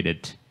upgrade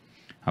it.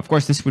 Of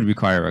course, this would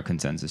require a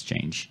consensus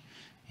change,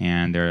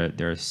 and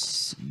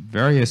there's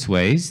various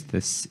ways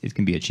it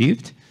can be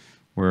achieved.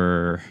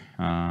 We're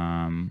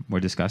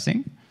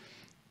discussing.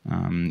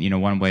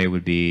 One way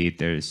would be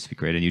we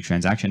create a new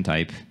transaction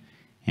type,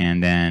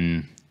 and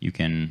then you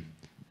can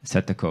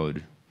set the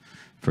code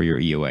for your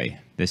EOA.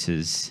 This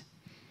is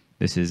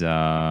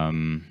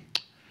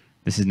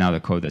now the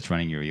code that's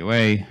running your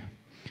EOA.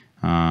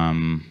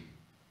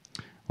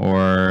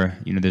 Or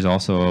there's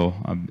also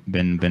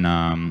been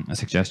a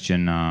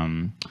suggestion,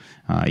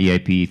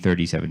 EIP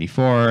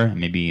 3074,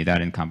 maybe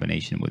that in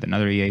combination with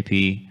another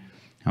EIP.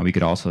 We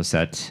could also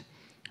set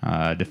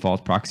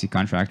default proxy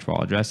contract for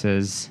all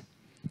addresses.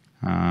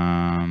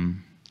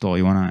 Dol,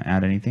 you want to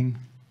add anything?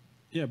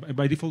 Yeah,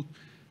 by default,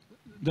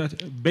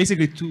 that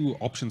basically two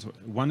options.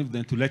 One of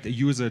them to let a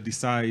user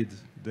decide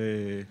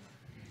the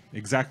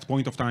exact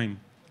point of time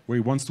where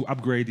he wants to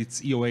upgrade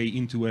its EOA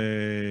into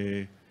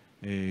a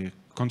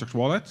contract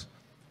wallet,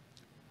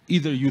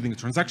 either using a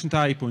transaction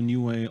type or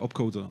new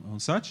opcode or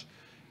such.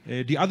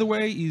 The other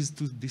way is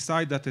to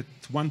decide that at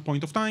one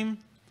point of time,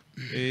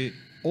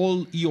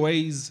 all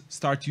EOAs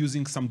start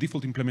using some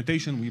default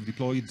implementation we've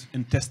deployed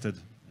and tested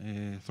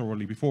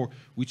thoroughly before,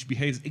 which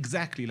behaves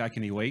exactly like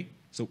an AOA.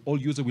 So all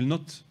users will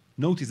not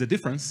notice the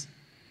difference,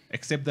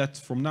 except that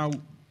from now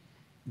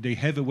they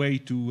have a way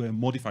to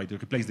modify, to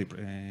replace the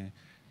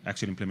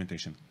actual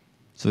implementation.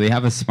 So they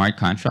have a smart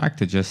contract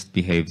that just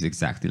behaves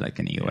exactly like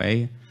an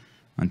EOA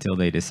until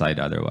they decide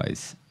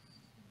otherwise,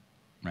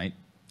 right?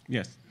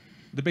 Yes.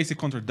 The basic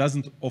contract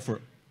doesn't offer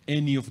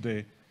any of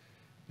the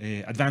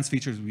advanced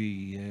features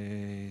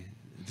we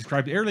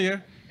described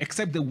earlier,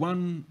 except the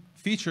one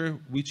feature,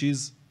 which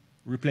is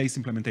replace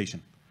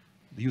implementation.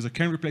 The user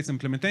can replace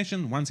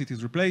implementation. Once it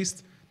is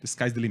replaced, the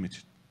sky's the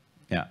limit.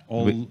 Yeah,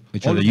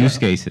 which all are the use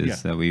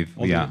cases that we've,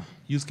 the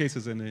use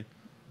cases and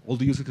all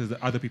the use cases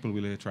that other people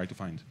will try to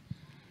find.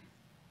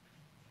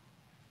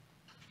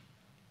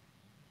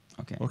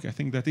 Okay. Okay, I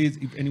think that is,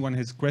 if anyone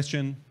has a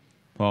question.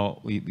 Well,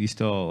 we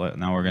still,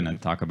 now we're going to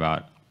talk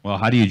about, well,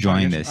 how do you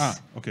join this?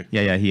 Okay.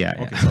 Yeah.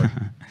 Okay, sorry.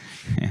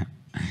 yeah.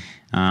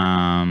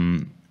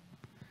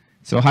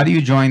 So how do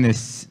you join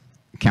this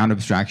account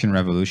abstraction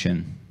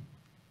revolution?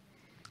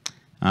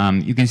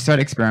 You can start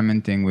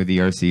experimenting with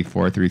ERC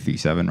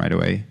 4337 right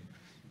away.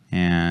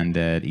 And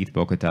at ETH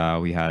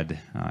Bogotá, we had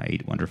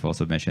 8 wonderful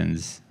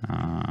submissions.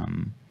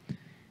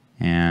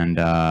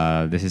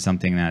 This is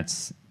something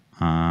that's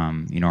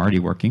already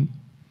working.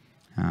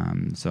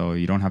 So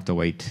you don't have to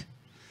wait.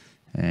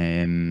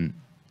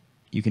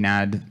 You can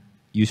add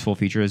useful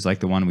features like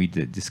the one we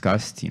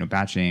discussed,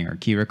 batching or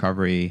key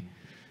recovery,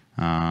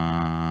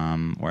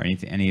 or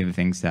any of the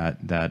things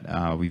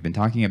that we've been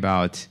talking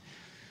about.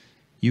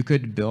 You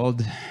could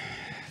build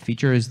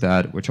features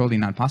that were totally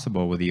not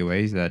possible with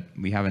EOAs that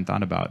we haven't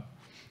thought about.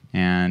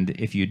 And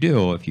if you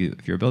do, if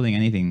you're building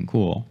anything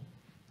cool,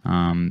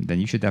 then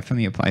you should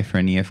definitely apply for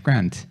an EF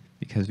grant,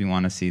 because we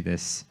want to see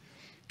this.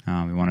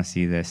 We want to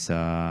see this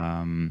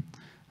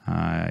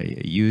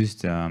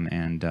used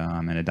and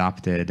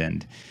adopted,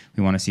 and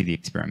we want to see the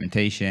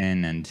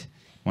experimentation, and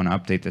want to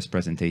update this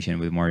presentation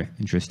with more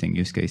interesting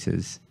use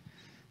cases.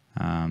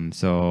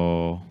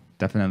 So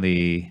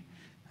definitely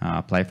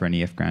apply for an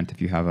EF grant if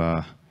you have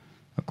a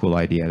cool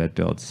idea that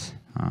builds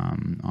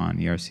on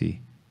ERC,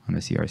 on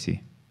this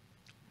ERC.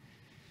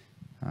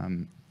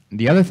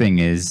 The other thing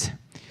is,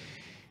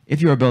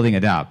 if you're building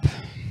a dApp,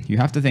 you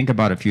have to think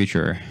about a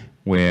future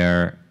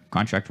where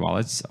contract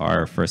wallets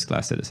are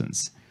first-class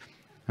citizens.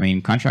 I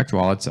mean, contract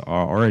wallets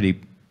are already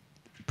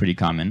pretty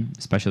common,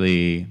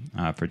 especially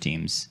for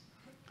teams.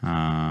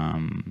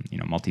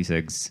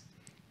 Multisigs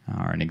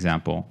are an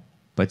example.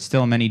 But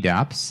still, many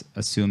dApps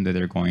assume that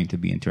they're going to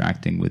be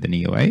interacting with an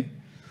EOA.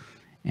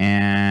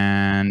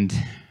 And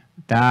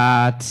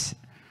that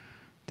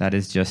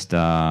is just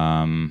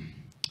an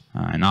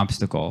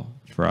obstacle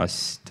for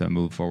us to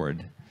move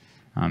forward.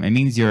 It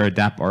means your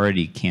dApp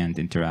already can't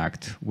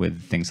interact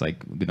with things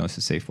like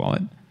Gnosis Safe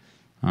Wallet.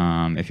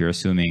 If you're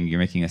assuming, you're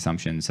making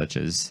assumptions such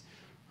as,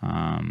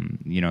 how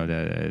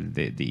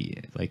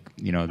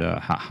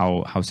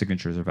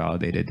signatures are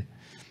validated.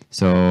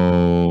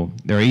 So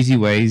there are easy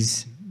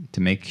ways to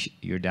make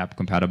your dApp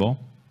compatible,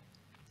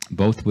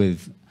 both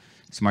with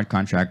smart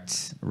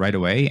contracts right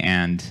away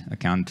and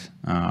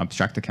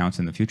abstract accounts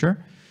in the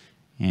future.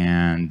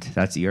 And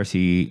that's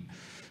ERC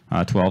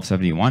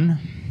 1271,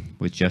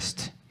 which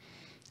just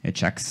it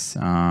checks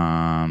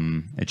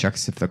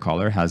if the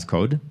caller has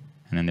code,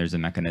 and then there's a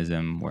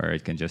mechanism where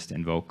it can just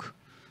invoke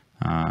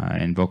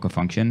a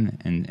function,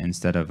 and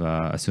instead of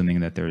assuming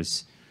that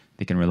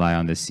they can rely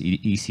on this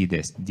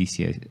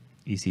ECDSA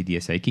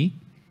key.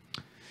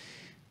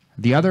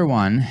 The other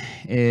one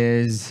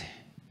is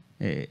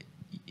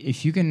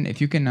if you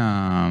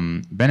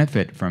can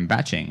benefit from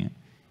batching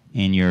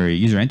in your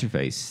user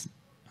interface,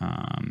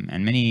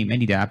 and many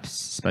dApps,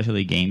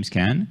 especially games,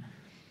 can,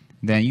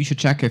 then you should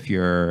check if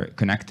you're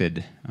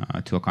connected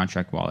to a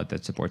contract wallet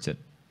that supports it,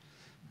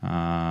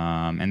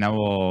 and that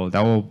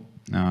will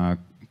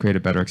create a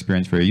better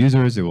experience for your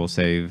users. It will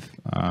save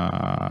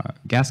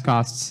gas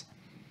costs.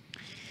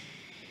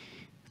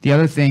 The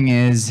other thing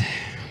is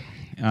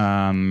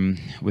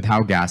with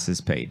how gas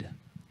is paid.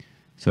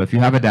 So if you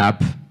have a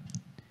dApp,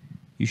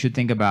 you should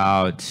think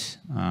about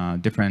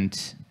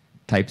different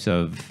types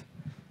of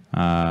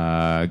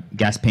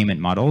gas payment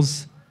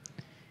models.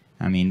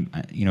 I mean,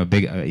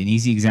 an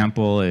easy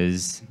example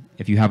is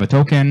if you have a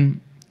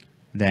token,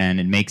 then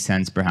it makes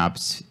sense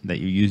perhaps that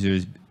your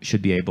users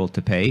should be able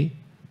to pay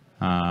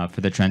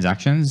for the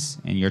transactions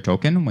in your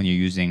token when you're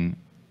using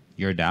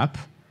your dApp.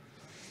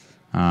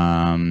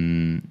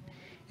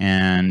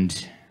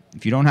 And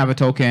if you don't have a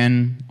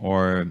token,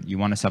 or you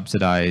want to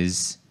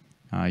subsidize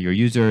your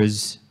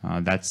users,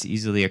 that's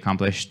easily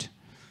accomplished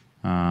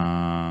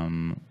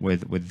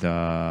with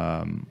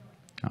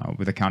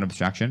account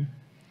abstraction.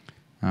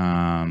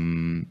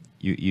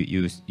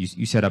 You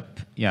set up,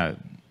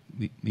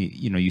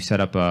 you set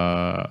up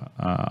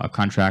a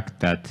contract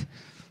that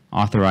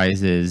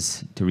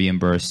authorizes to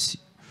reimburse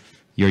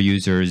your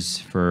users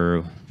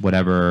for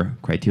whatever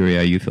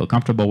criteria you feel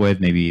comfortable with.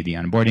 Maybe the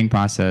onboarding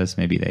process,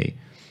 maybe they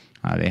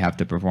have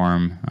to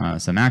perform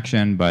some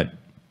action, but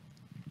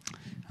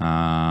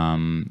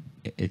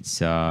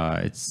it's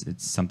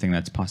something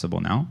that's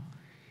possible now.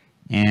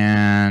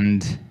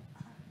 And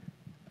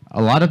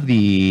a lot of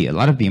the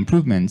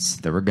improvements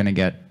that we're going to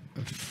get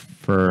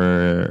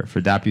for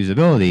dApp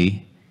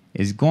usability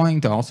is going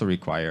to also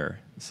require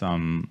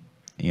some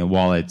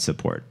wallet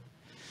support.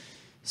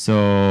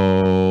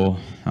 So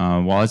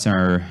wallets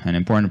are an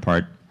important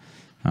part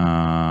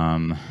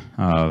of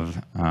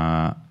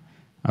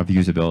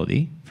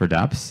usability for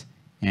dApps.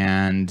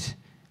 And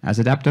as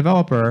a dApp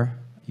developer,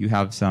 you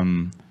have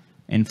some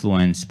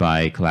influence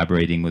by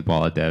collaborating with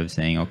wallet devs,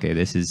 saying, okay,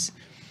 this is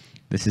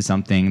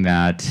something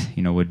that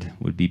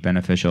would be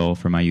beneficial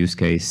for my use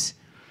case,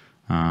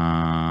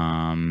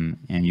 and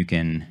you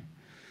can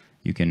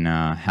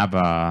have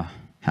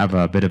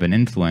a bit of an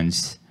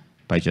influence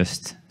by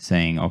just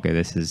saying, okay,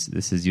 this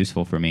is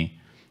useful for me.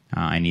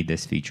 I need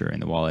this feature in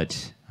the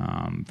wallet.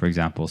 For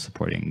example,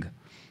 supporting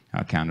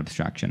account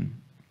abstraction.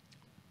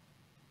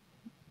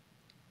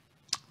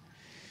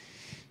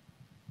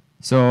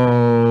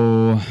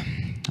 So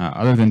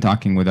other than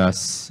talking with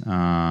us,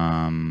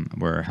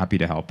 we're happy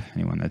to help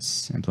anyone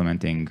that's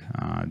implementing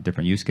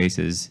different use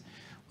cases.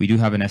 We do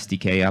have an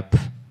SDK up.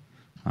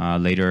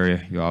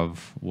 Later, Yoav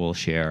will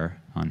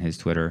share on his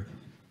Twitter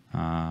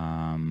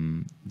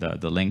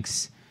the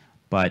links.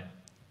 But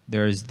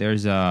there's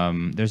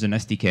an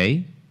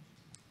SDK.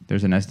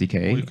 There's an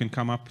SDK. Or you can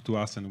come up to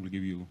us and we'll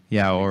give you.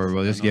 Yeah, or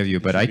we'll just give you.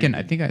 But I think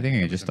I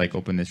can just like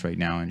open this right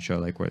now and show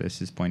like where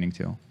this is pointing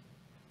to.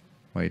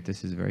 Wait,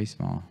 this is very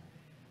small.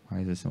 Why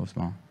is it so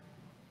small?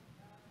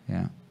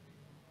 Yeah.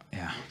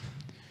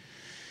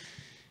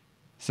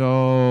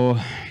 So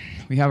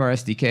we have our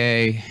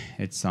SDK.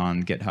 It's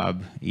on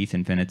GitHub, ETH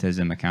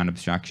Infinitism, account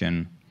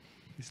abstraction.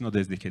 It's not the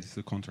SDK, it's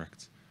the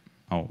contract.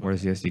 Oh,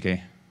 where's the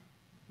SDK?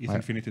 ETH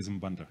Infinitism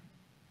bundler.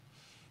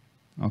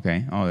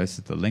 Okay. Oh,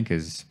 the link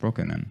is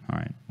broken then. All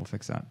right, we'll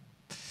fix that.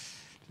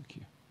 Thank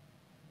you.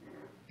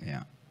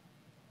 Yeah.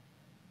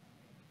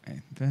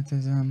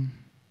 Infinitism.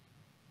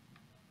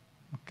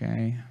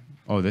 Okay.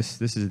 Oh,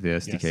 this is the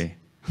SDK.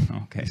 Yes.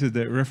 Okay. This is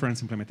the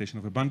reference implementation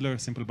of a bundler,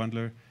 simple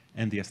bundler,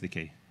 and the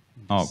SDK.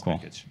 Oh, cool.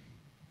 Package.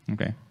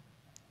 Okay.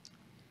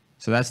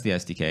 So that's the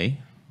SDK.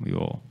 We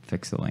will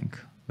fix the link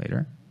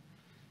later.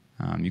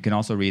 You can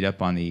also read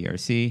up on the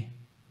ERC.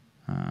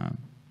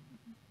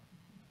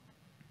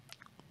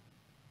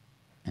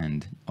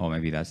 And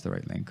maybe that's the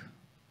right link.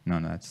 No,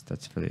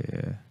 that's for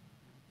the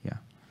yeah.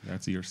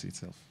 That's the ERC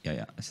itself.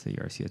 Yeah, that's the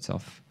ERC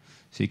itself.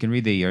 So you can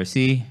read the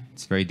ERC.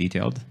 It's very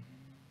detailed.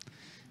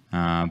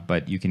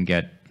 But you can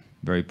get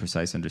very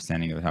precise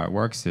understanding of how it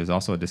works. There's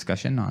also a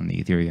discussion on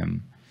the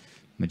Ethereum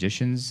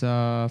Magicians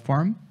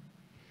forum.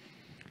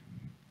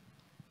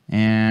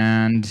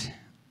 And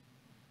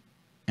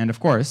of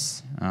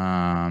course,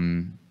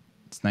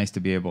 it's nice to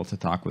be able to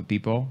talk with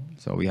people.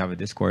 So we have a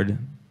Discord.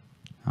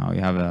 We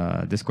have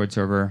a Discord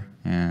server,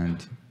 and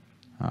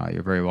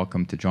you're very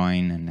welcome to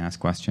join and ask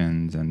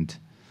questions. And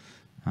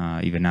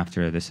even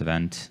after this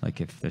event, like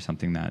if there's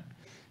something that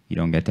you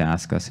don't get to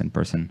ask us in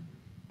person.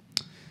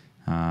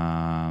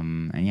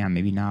 And yeah,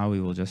 maybe now we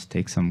will just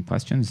take some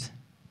questions.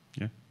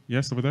 Yeah.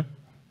 Yes, over there.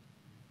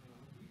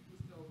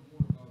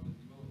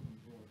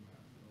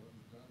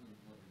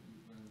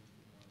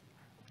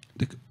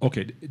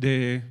 Okay.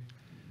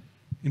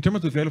 In terms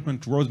of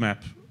development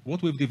roadmap,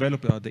 what we've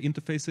developed are the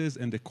interfaces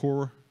and the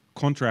core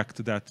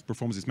contract that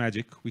performs this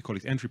magic. We call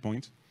it entry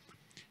point.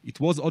 It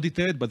was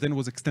audited, but then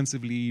was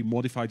extensively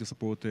modified to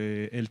support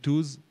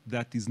L2s.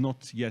 That is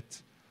not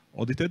yet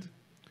audited.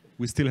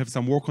 We still have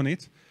some work on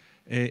it.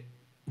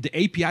 The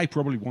API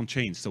probably won't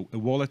change, so a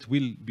wallet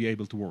will be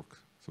able to work.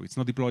 So it's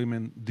not deployed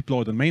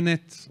on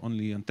mainnet,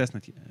 only on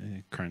testnet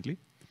currently.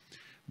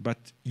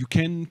 But you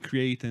can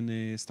create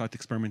and start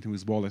experimenting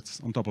with wallets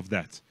on top of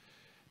that.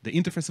 The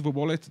interface of a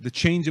wallet, the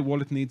change a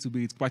wallet needs to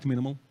be quite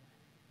minimal.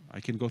 I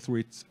can go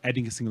through it,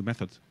 adding a single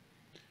method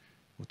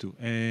or two.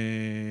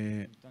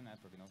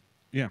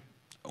 Yeah,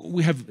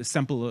 we have a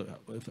sample.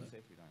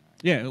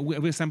 Yeah, we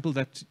have a sample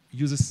that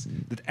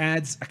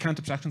adds account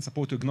abstraction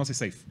support to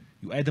GnosiSafe.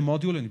 You add a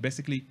module and you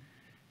basically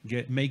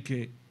make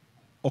a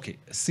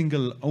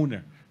single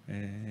owner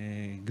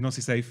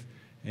GnosiSafe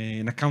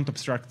and account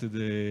abstracted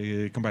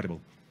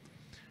compatible.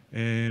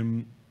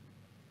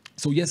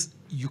 So yes,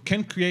 you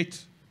can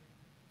create,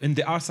 and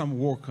there are some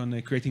work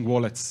on creating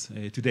wallets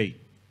today.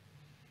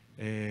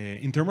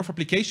 In terms of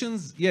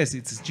applications, yes,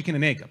 it's chicken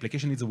and egg.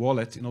 Application needs a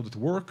wallet in order to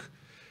work.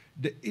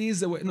 There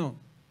is a way,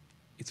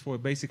 it's for a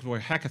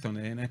hackathon.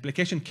 An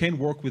application can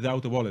work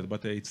without a wallet,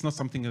 but it's not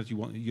something that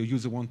your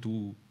user want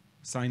to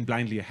sign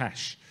blindly a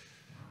hash.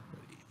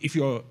 If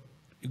you're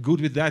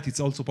good with that, it's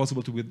also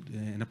possible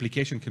an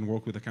application can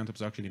work with account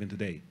abstraction even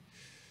today.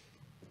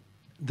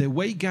 The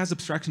way gas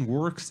abstraction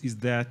works is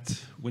that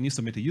when you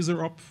submit a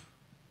user op,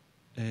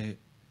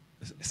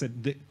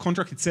 the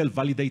contract itself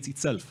validates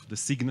itself, the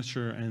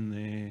signature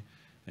and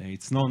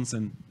its nonce,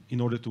 and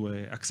in order to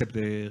accept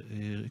the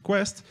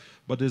request.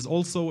 But there's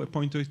also a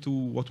pointer to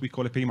what we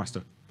call a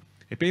paymaster.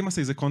 A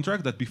paymaster is a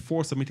contract that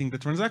before submitting the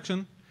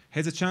transaction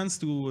has a chance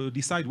to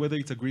decide whether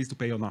it agrees to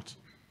pay or not.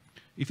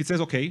 If it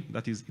says okay,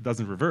 that is, it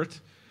doesn't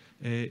revert,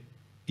 it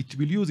it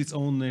will use its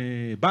own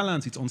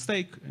balance, its own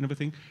stake, and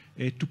everything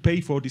to pay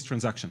for this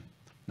transaction.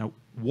 Now,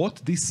 what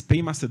this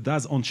paymaster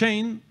does on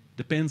chain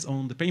depends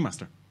on the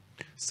paymaster.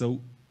 So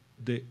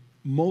the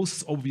most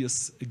obvious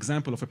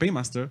example of a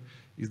paymaster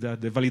is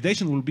that the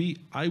validation will be,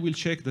 I will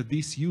check that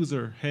this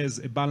user has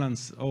a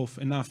balance of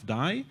enough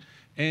DAI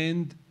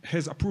and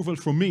has approval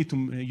from me to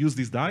use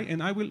this DAI,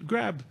 and I will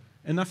grab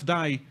enough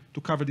DAI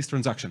to cover this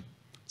transaction.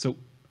 So,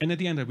 and at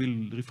the end, I will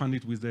refund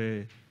it with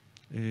the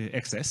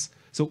excess.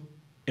 So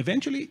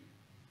eventually,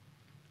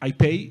 I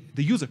pay,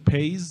 the user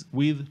pays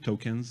with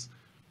tokens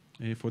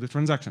for the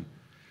transaction.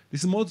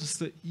 This is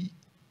most,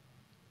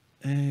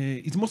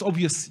 it's the most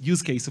obvious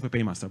use case of a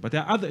paymaster, but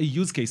there are other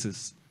use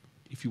cases.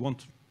 If you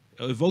want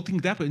a voting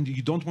dApp and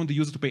you don't want the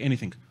user to pay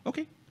anything,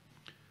 okay.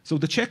 So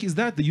the check is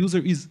that the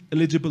user is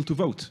eligible to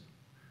vote.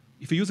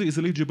 If a user is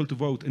eligible to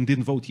vote and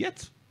didn't vote yet,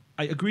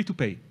 I agree to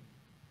pay.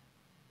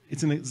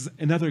 It's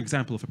another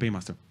example of a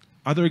paymaster.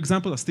 Other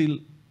examples are still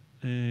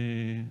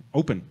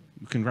open.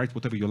 You can write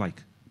whatever you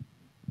like.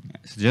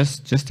 So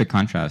just to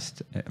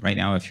contrast, right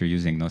now, if you're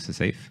using Gnosis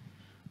Safe,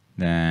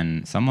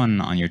 then someone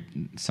on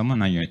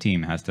your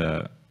team has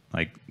to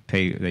like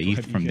pay the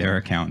ETH from their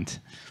account,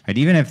 right?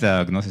 Even if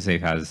the Gnosis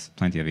Safe has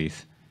plenty of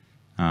ETH,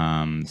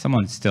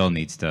 someone still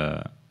needs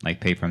to like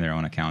pay from their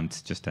own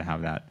account just to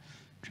have that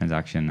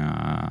transaction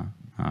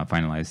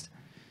finalized.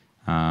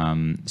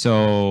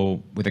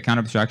 So with account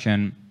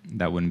abstraction,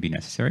 that wouldn't be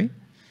necessary.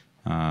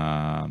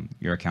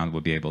 Your account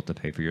will be able to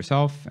pay for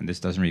yourself, and this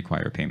doesn't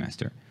require a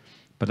paymaster.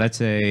 But let's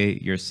say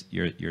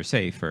you're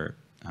safe, or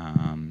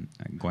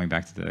going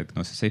back to the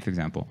Gnosis Safe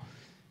example,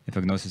 if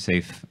a Gnosis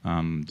Safe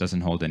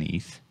doesn't hold any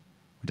ETH,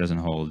 or doesn't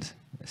hold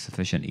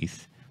sufficient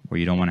ETH, where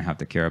you don't want to have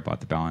to care about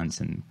the balance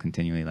and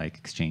continually like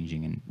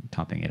exchanging and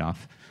topping it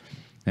off,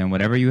 then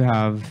whatever you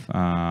have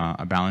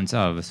a balance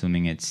of,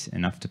 assuming it's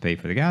enough to pay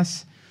for the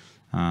gas,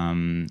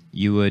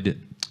 you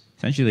would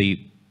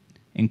essentially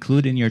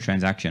include in your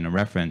transaction a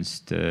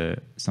reference to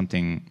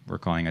something we're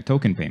calling a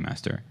token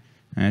paymaster.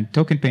 And a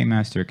token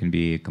paymaster can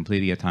be a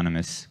completely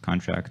autonomous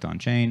contract on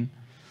chain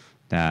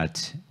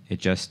that it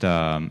just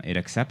it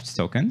accepts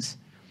tokens.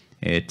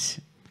 It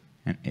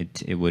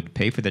would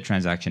pay for the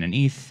transaction in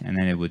ETH, and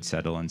then it would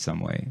settle in some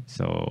way.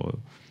 So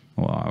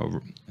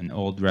an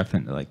older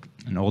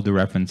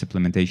reference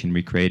implementation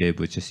we created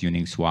was just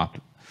using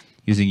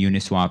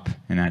Uniswap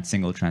in that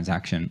single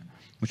transaction,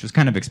 which was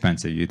kind of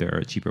expensive. There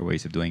are cheaper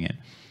ways of doing it.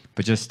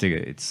 But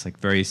it's like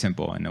very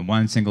simple. In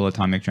one single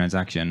atomic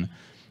transaction,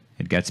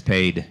 it gets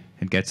paid.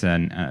 It gets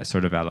an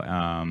sort of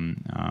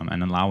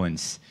an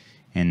allowance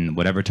in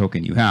whatever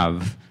token you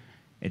have.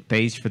 It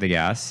pays for the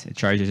gas. It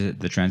charges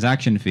the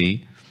transaction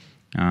fee,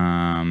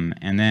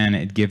 and then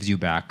it gives you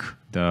back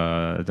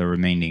the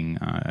remaining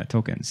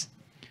tokens.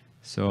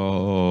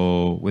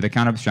 So with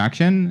account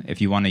abstraction, if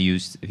you want to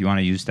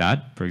use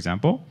that, for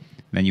example,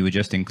 then you would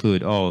just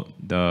include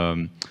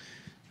the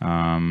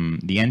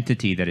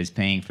entity that is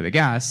paying for the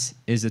gas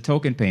is the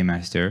token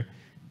paymaster,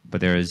 but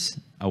there's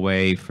a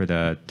way for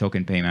the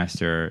token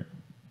paymaster,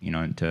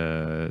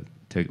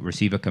 to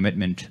receive a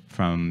commitment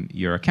from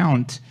your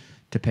account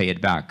to pay it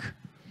back.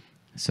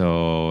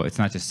 So it's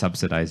not just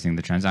subsidizing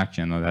the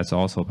transaction, though that's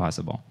also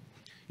possible.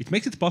 It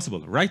makes it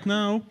possible. Right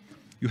now,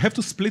 you have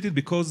to split it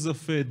because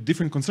of a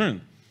different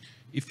concern.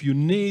 If you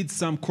need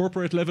some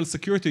corporate level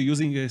security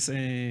using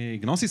a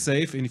Gnosis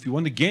Safe, and if you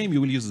want a game,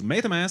 you will use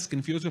MetaMask, and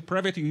if you use a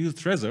private, you use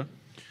Trezor.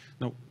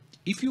 Now,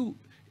 if you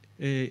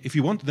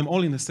want them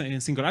all in a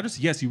single address,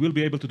 yes, you will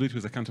be able to do it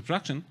with account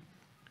abstraction.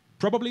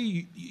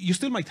 Probably, you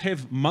still might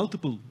have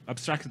multiple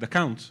abstracted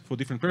accounts for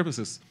different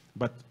purposes,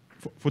 but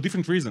for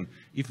different reasons.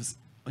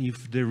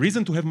 If the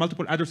reason to have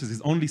multiple addresses is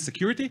only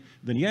security,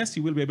 then yes,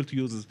 you will be able to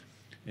use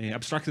an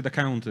abstracted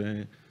account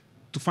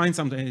to find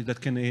something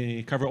that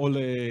can cover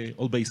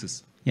all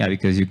bases. Yeah,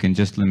 because you can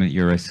just limit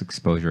your risk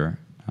exposure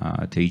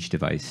to each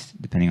device,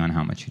 depending on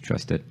how much you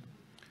trust it.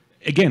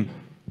 Again,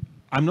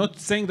 I'm not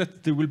saying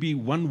that there will be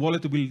one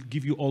wallet that will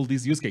give you all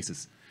these use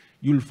cases.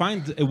 You'll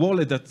find a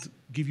wallet that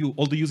gives you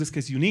all the use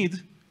cases you need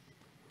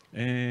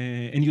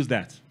and use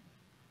that.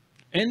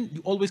 And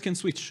you always can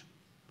switch.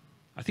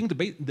 I think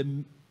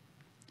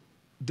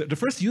the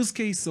first use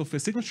case of a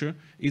signature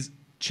is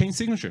chain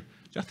signature.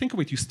 Just think of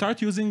it. You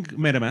start using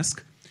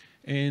MetaMask,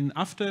 and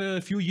after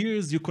a few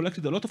years, you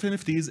collected a lot of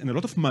NFTs and a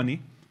lot of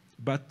money,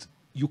 but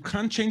you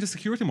can't change the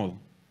security model.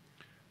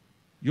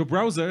 Your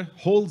browser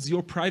holds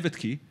your private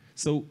key,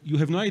 so you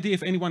have no idea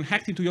if anyone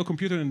hacked into your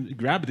computer and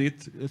grabbed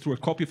it through a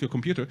copy of your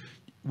computer.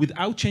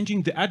 Without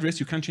changing the address,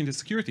 you can't change the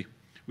security.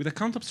 With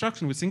account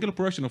abstraction, with single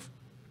operation of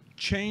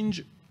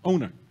change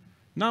owner,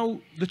 now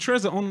the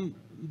Trezor on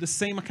the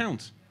same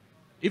account.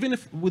 Even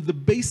if with the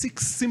basic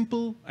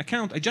simple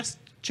account, I just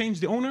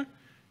changed the owner,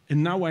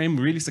 and now I am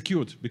really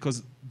secured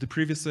because the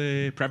previous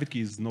private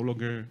key is no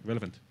longer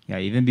relevant. Yeah,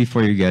 even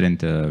before you get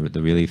into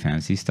the really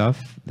fancy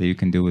stuff that you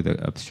can do with the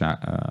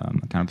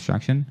account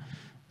abstraction,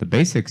 the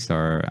basics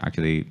are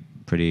actually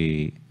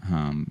pretty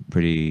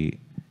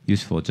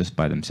useful just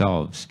by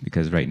themselves,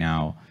 because right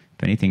now,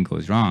 if anything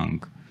goes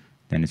wrong,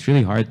 then it's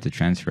really hard to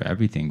transfer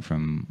everything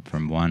from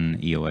one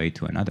EOA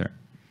to another.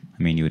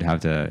 I mean, you would have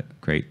to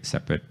create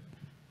separate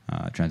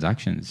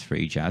transactions for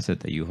each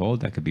asset that you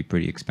hold. That could be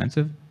pretty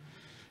expensive.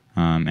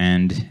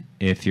 And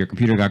if your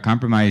computer got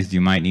compromised, you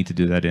might need to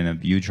do that in a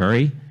huge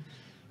hurry.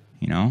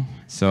 You know,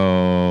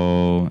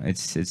 so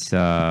it's just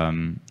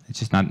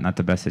not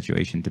the best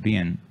situation to be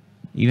in.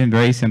 Even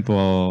very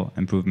simple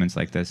improvements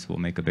like this will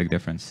make a big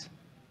difference.